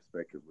ranked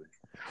respectively.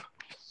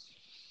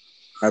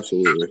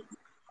 Absolutely.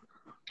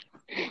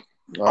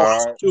 All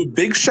right. Dude,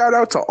 big shout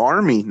out to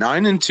Army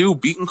 9-2,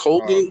 beating Oh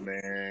Colgate.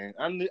 man,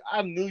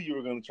 I knew you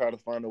were gonna try to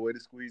find a way to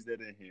squeeze that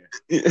in here.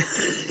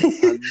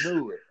 I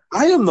knew it.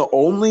 I am the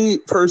only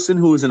person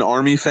who is an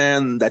Army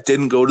fan that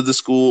didn't go to the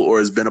school or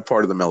has been a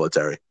part of the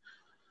military.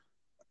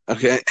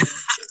 Okay,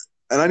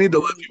 and I need to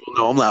let people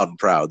know I'm loud and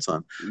proud,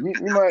 son.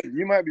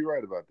 You might be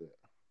right about that.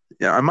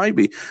 Yeah, I might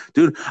be.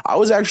 Dude, I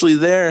was actually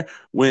there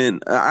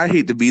when, I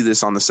hate to be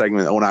this on the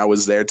segment when I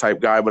was there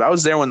type guy, but I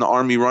was there when the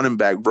Army running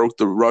back broke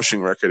the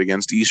rushing record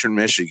against Eastern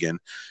Michigan.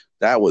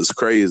 That was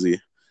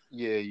crazy.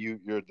 Yeah,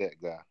 you're that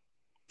guy.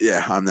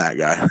 Yeah, I'm that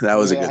guy. That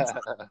was a good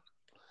time.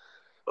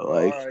 But All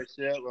like, right,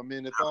 Shep. I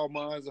mean, if all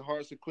minds and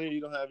hearts are clear,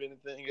 you don't have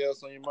anything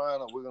else on your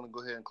mind, we're gonna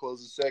go ahead and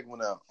close the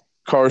segment out.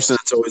 Carson,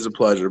 it's always a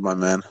pleasure, my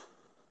man.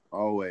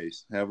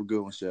 Always. Have a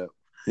good one, Shep.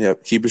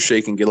 Yep, keep it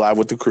shaking. Get live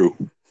with the crew.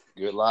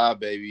 Good live,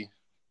 baby.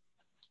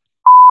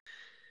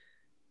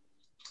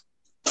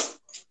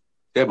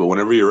 Yeah, but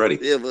whenever you're ready.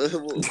 Yeah, but whenever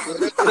you want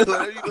to throw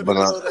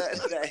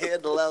that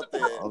handle out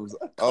there.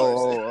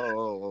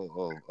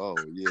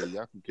 Yeah.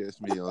 Y'all can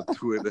catch me on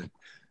Twitter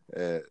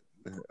at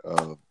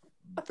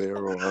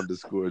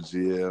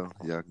Pharaoh_GL.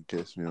 Y'all can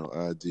catch me on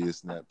IG and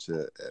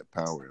Snapchat at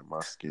Power in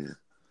My Skin.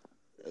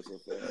 That's a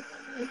fact.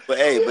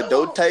 But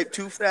don't type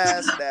too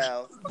fast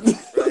now.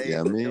 Right?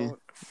 Yeah, I mean,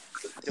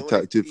 don't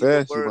type too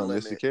fast, word you're gonna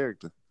miss your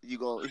character. You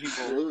gonna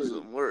lose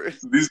some words.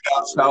 These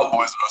guys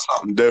Cowboys are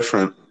something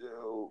different.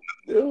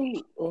 Yo,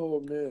 oh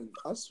man,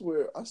 I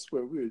swear,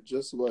 we're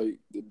just like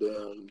the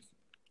damn.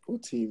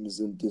 What team is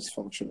in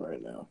dysfunction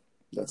right now?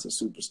 That's a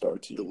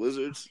superstar team. The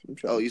Wizards.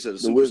 Oh, you said a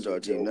The superstar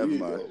Wizards, team. Never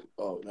mind.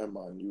 Oh, never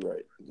mind. You're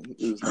right.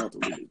 It was not the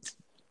Wizards,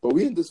 but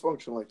we in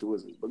dysfunction like the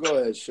Wizards. But go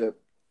ahead, Shep,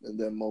 and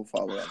then Mo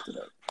follow after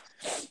that.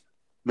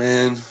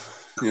 Man,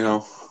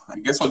 I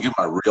guess I'll give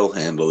my real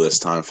handle this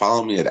time.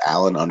 Follow me at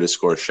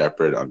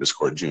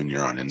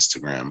Allen_Shepherd_Jr. on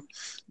Instagram.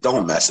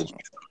 Don't message me.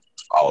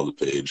 Follow the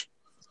page.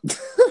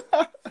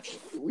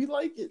 We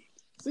like it.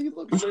 See,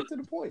 look straight to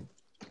the point.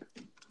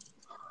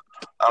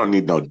 I don't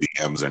need no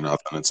DMs or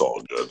nothing. It's all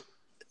good.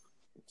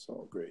 It's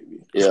all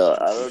gravy. Yeah,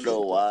 I don't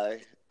know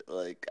why.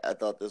 Like, I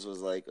thought this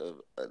was like an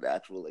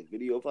actual like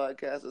video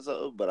podcast or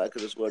something, but I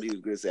could have sworn he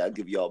was going to say, "I'll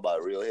give y'all my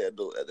real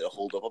handle," and then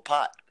hold up a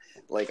pot.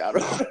 Like, I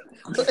don't.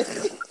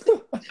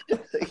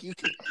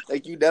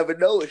 like you never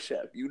know,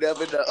 Chef. You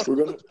never know.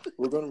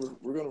 We're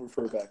gonna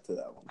refer back to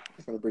that one.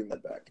 We're gonna bring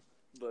that back.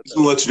 But, Just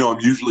to let you know, I'm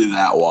usually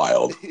that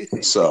wild.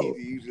 So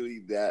he's usually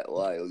that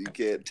wild. You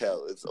can't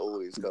tell. It's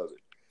always coming.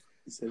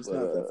 He said it's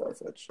not that far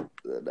fetched.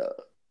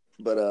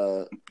 But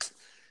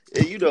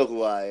you know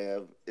who I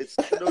am. It's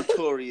the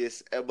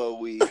notorious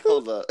MOE.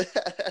 Hold up.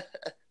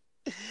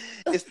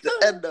 It's the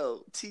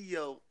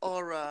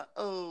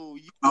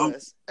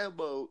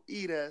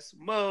NOTORIOUSMOE. That's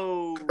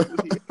Mo.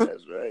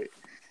 That's right.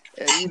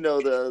 And you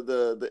know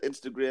the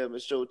Instagram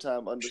is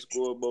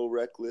Showtime_Mo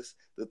Reckless.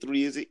 The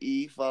 3 is an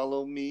E.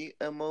 Follow me,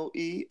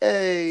 MOE.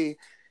 Hey.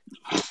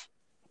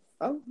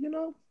 I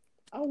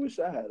wish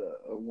I had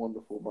a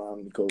wonderful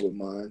rhyme to go with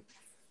mine.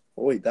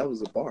 Oh wait, that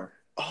was a bar.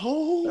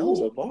 Oh, that was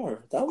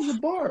a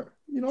bar.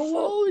 You know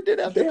what? Oh, we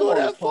didn't have to go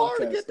that far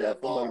to get that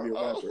far. I'm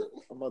about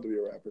to be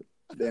a rapper.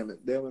 Damn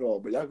it all.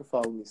 But y'all can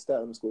follow me,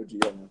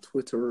 stat_GL on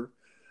Twitter.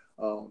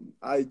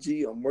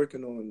 IG, I'm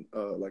working on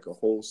like a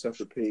whole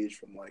separate page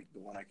from like the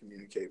one I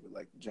communicate with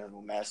like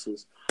general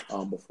masses.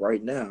 But for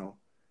right now,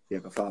 you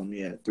can follow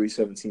me at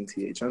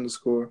 317th_. I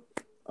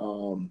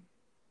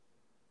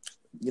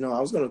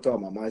was gonna throw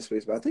out my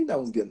MySpace, but I think that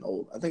one's getting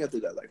old. I think I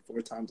did that like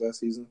 4 times last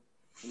season.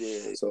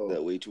 Yeah, so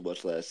that way too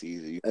much last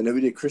season. And then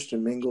we did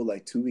Christian Mingle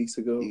like 2 weeks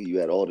ago. You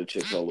had all the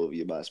chicks all over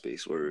your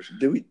MySpace words.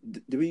 Did we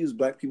use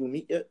Black People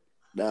Meet yet?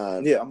 Nah.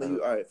 Yeah, all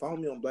right. Follow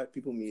me on Black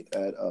People Meet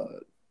at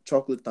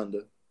Chocolate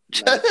Thunder.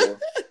 Not Black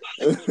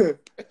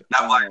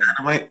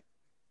Dynamite.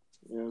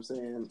 You know what I'm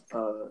saying?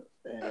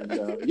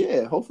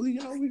 Yeah, hopefully,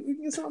 we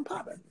can get something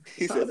popping.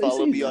 He said,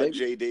 follow me on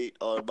J-Date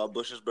or My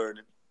Bush is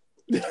Burning.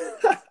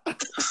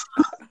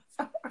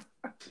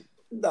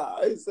 Nah,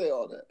 I didn't say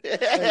all that. I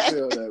didn't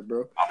say all that,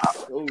 bro.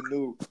 Oh,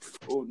 no.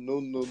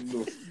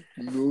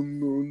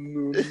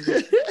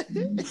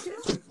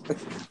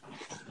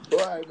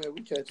 All right, man.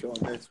 We catch you on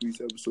next week's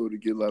episode of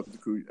Get Live with the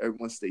Crew.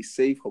 Everyone stay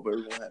safe. Hope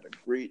everyone had a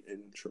great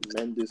and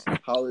tremendous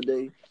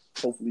holiday.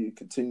 Hopefully it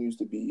continues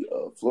to be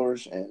a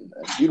flourish and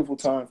a beautiful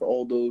time for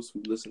all those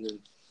who listening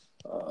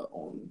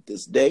on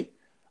this day.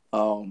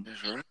 And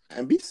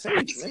be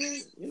safe,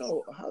 man.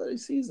 Holiday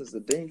season is a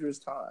dangerous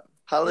time.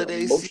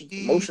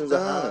 Emotions are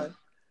high.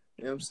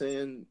 You know what I'm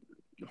saying?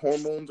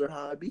 Hormones are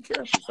high. Be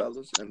careful,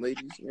 fellas and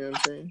ladies. You know what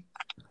I'm saying?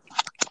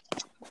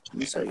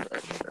 Be safe.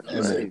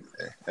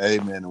 Hey,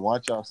 man, and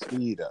watch y'all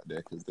speed out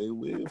there because they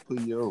will pull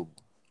you over.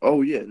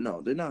 Oh yeah,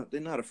 no, they're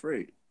not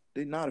afraid.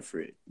 They're not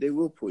afraid. They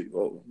will pull you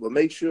over, but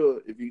make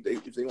sure if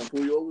they're gonna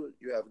pull you over,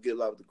 you have a Get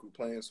Live with the Crew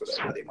plan so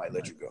that they might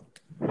let you go.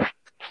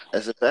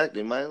 That's a fact.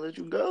 They might let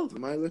you go.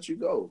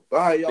 All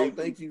right, y'all.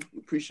 Thank you.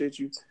 Appreciate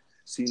you.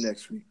 See you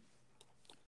next week.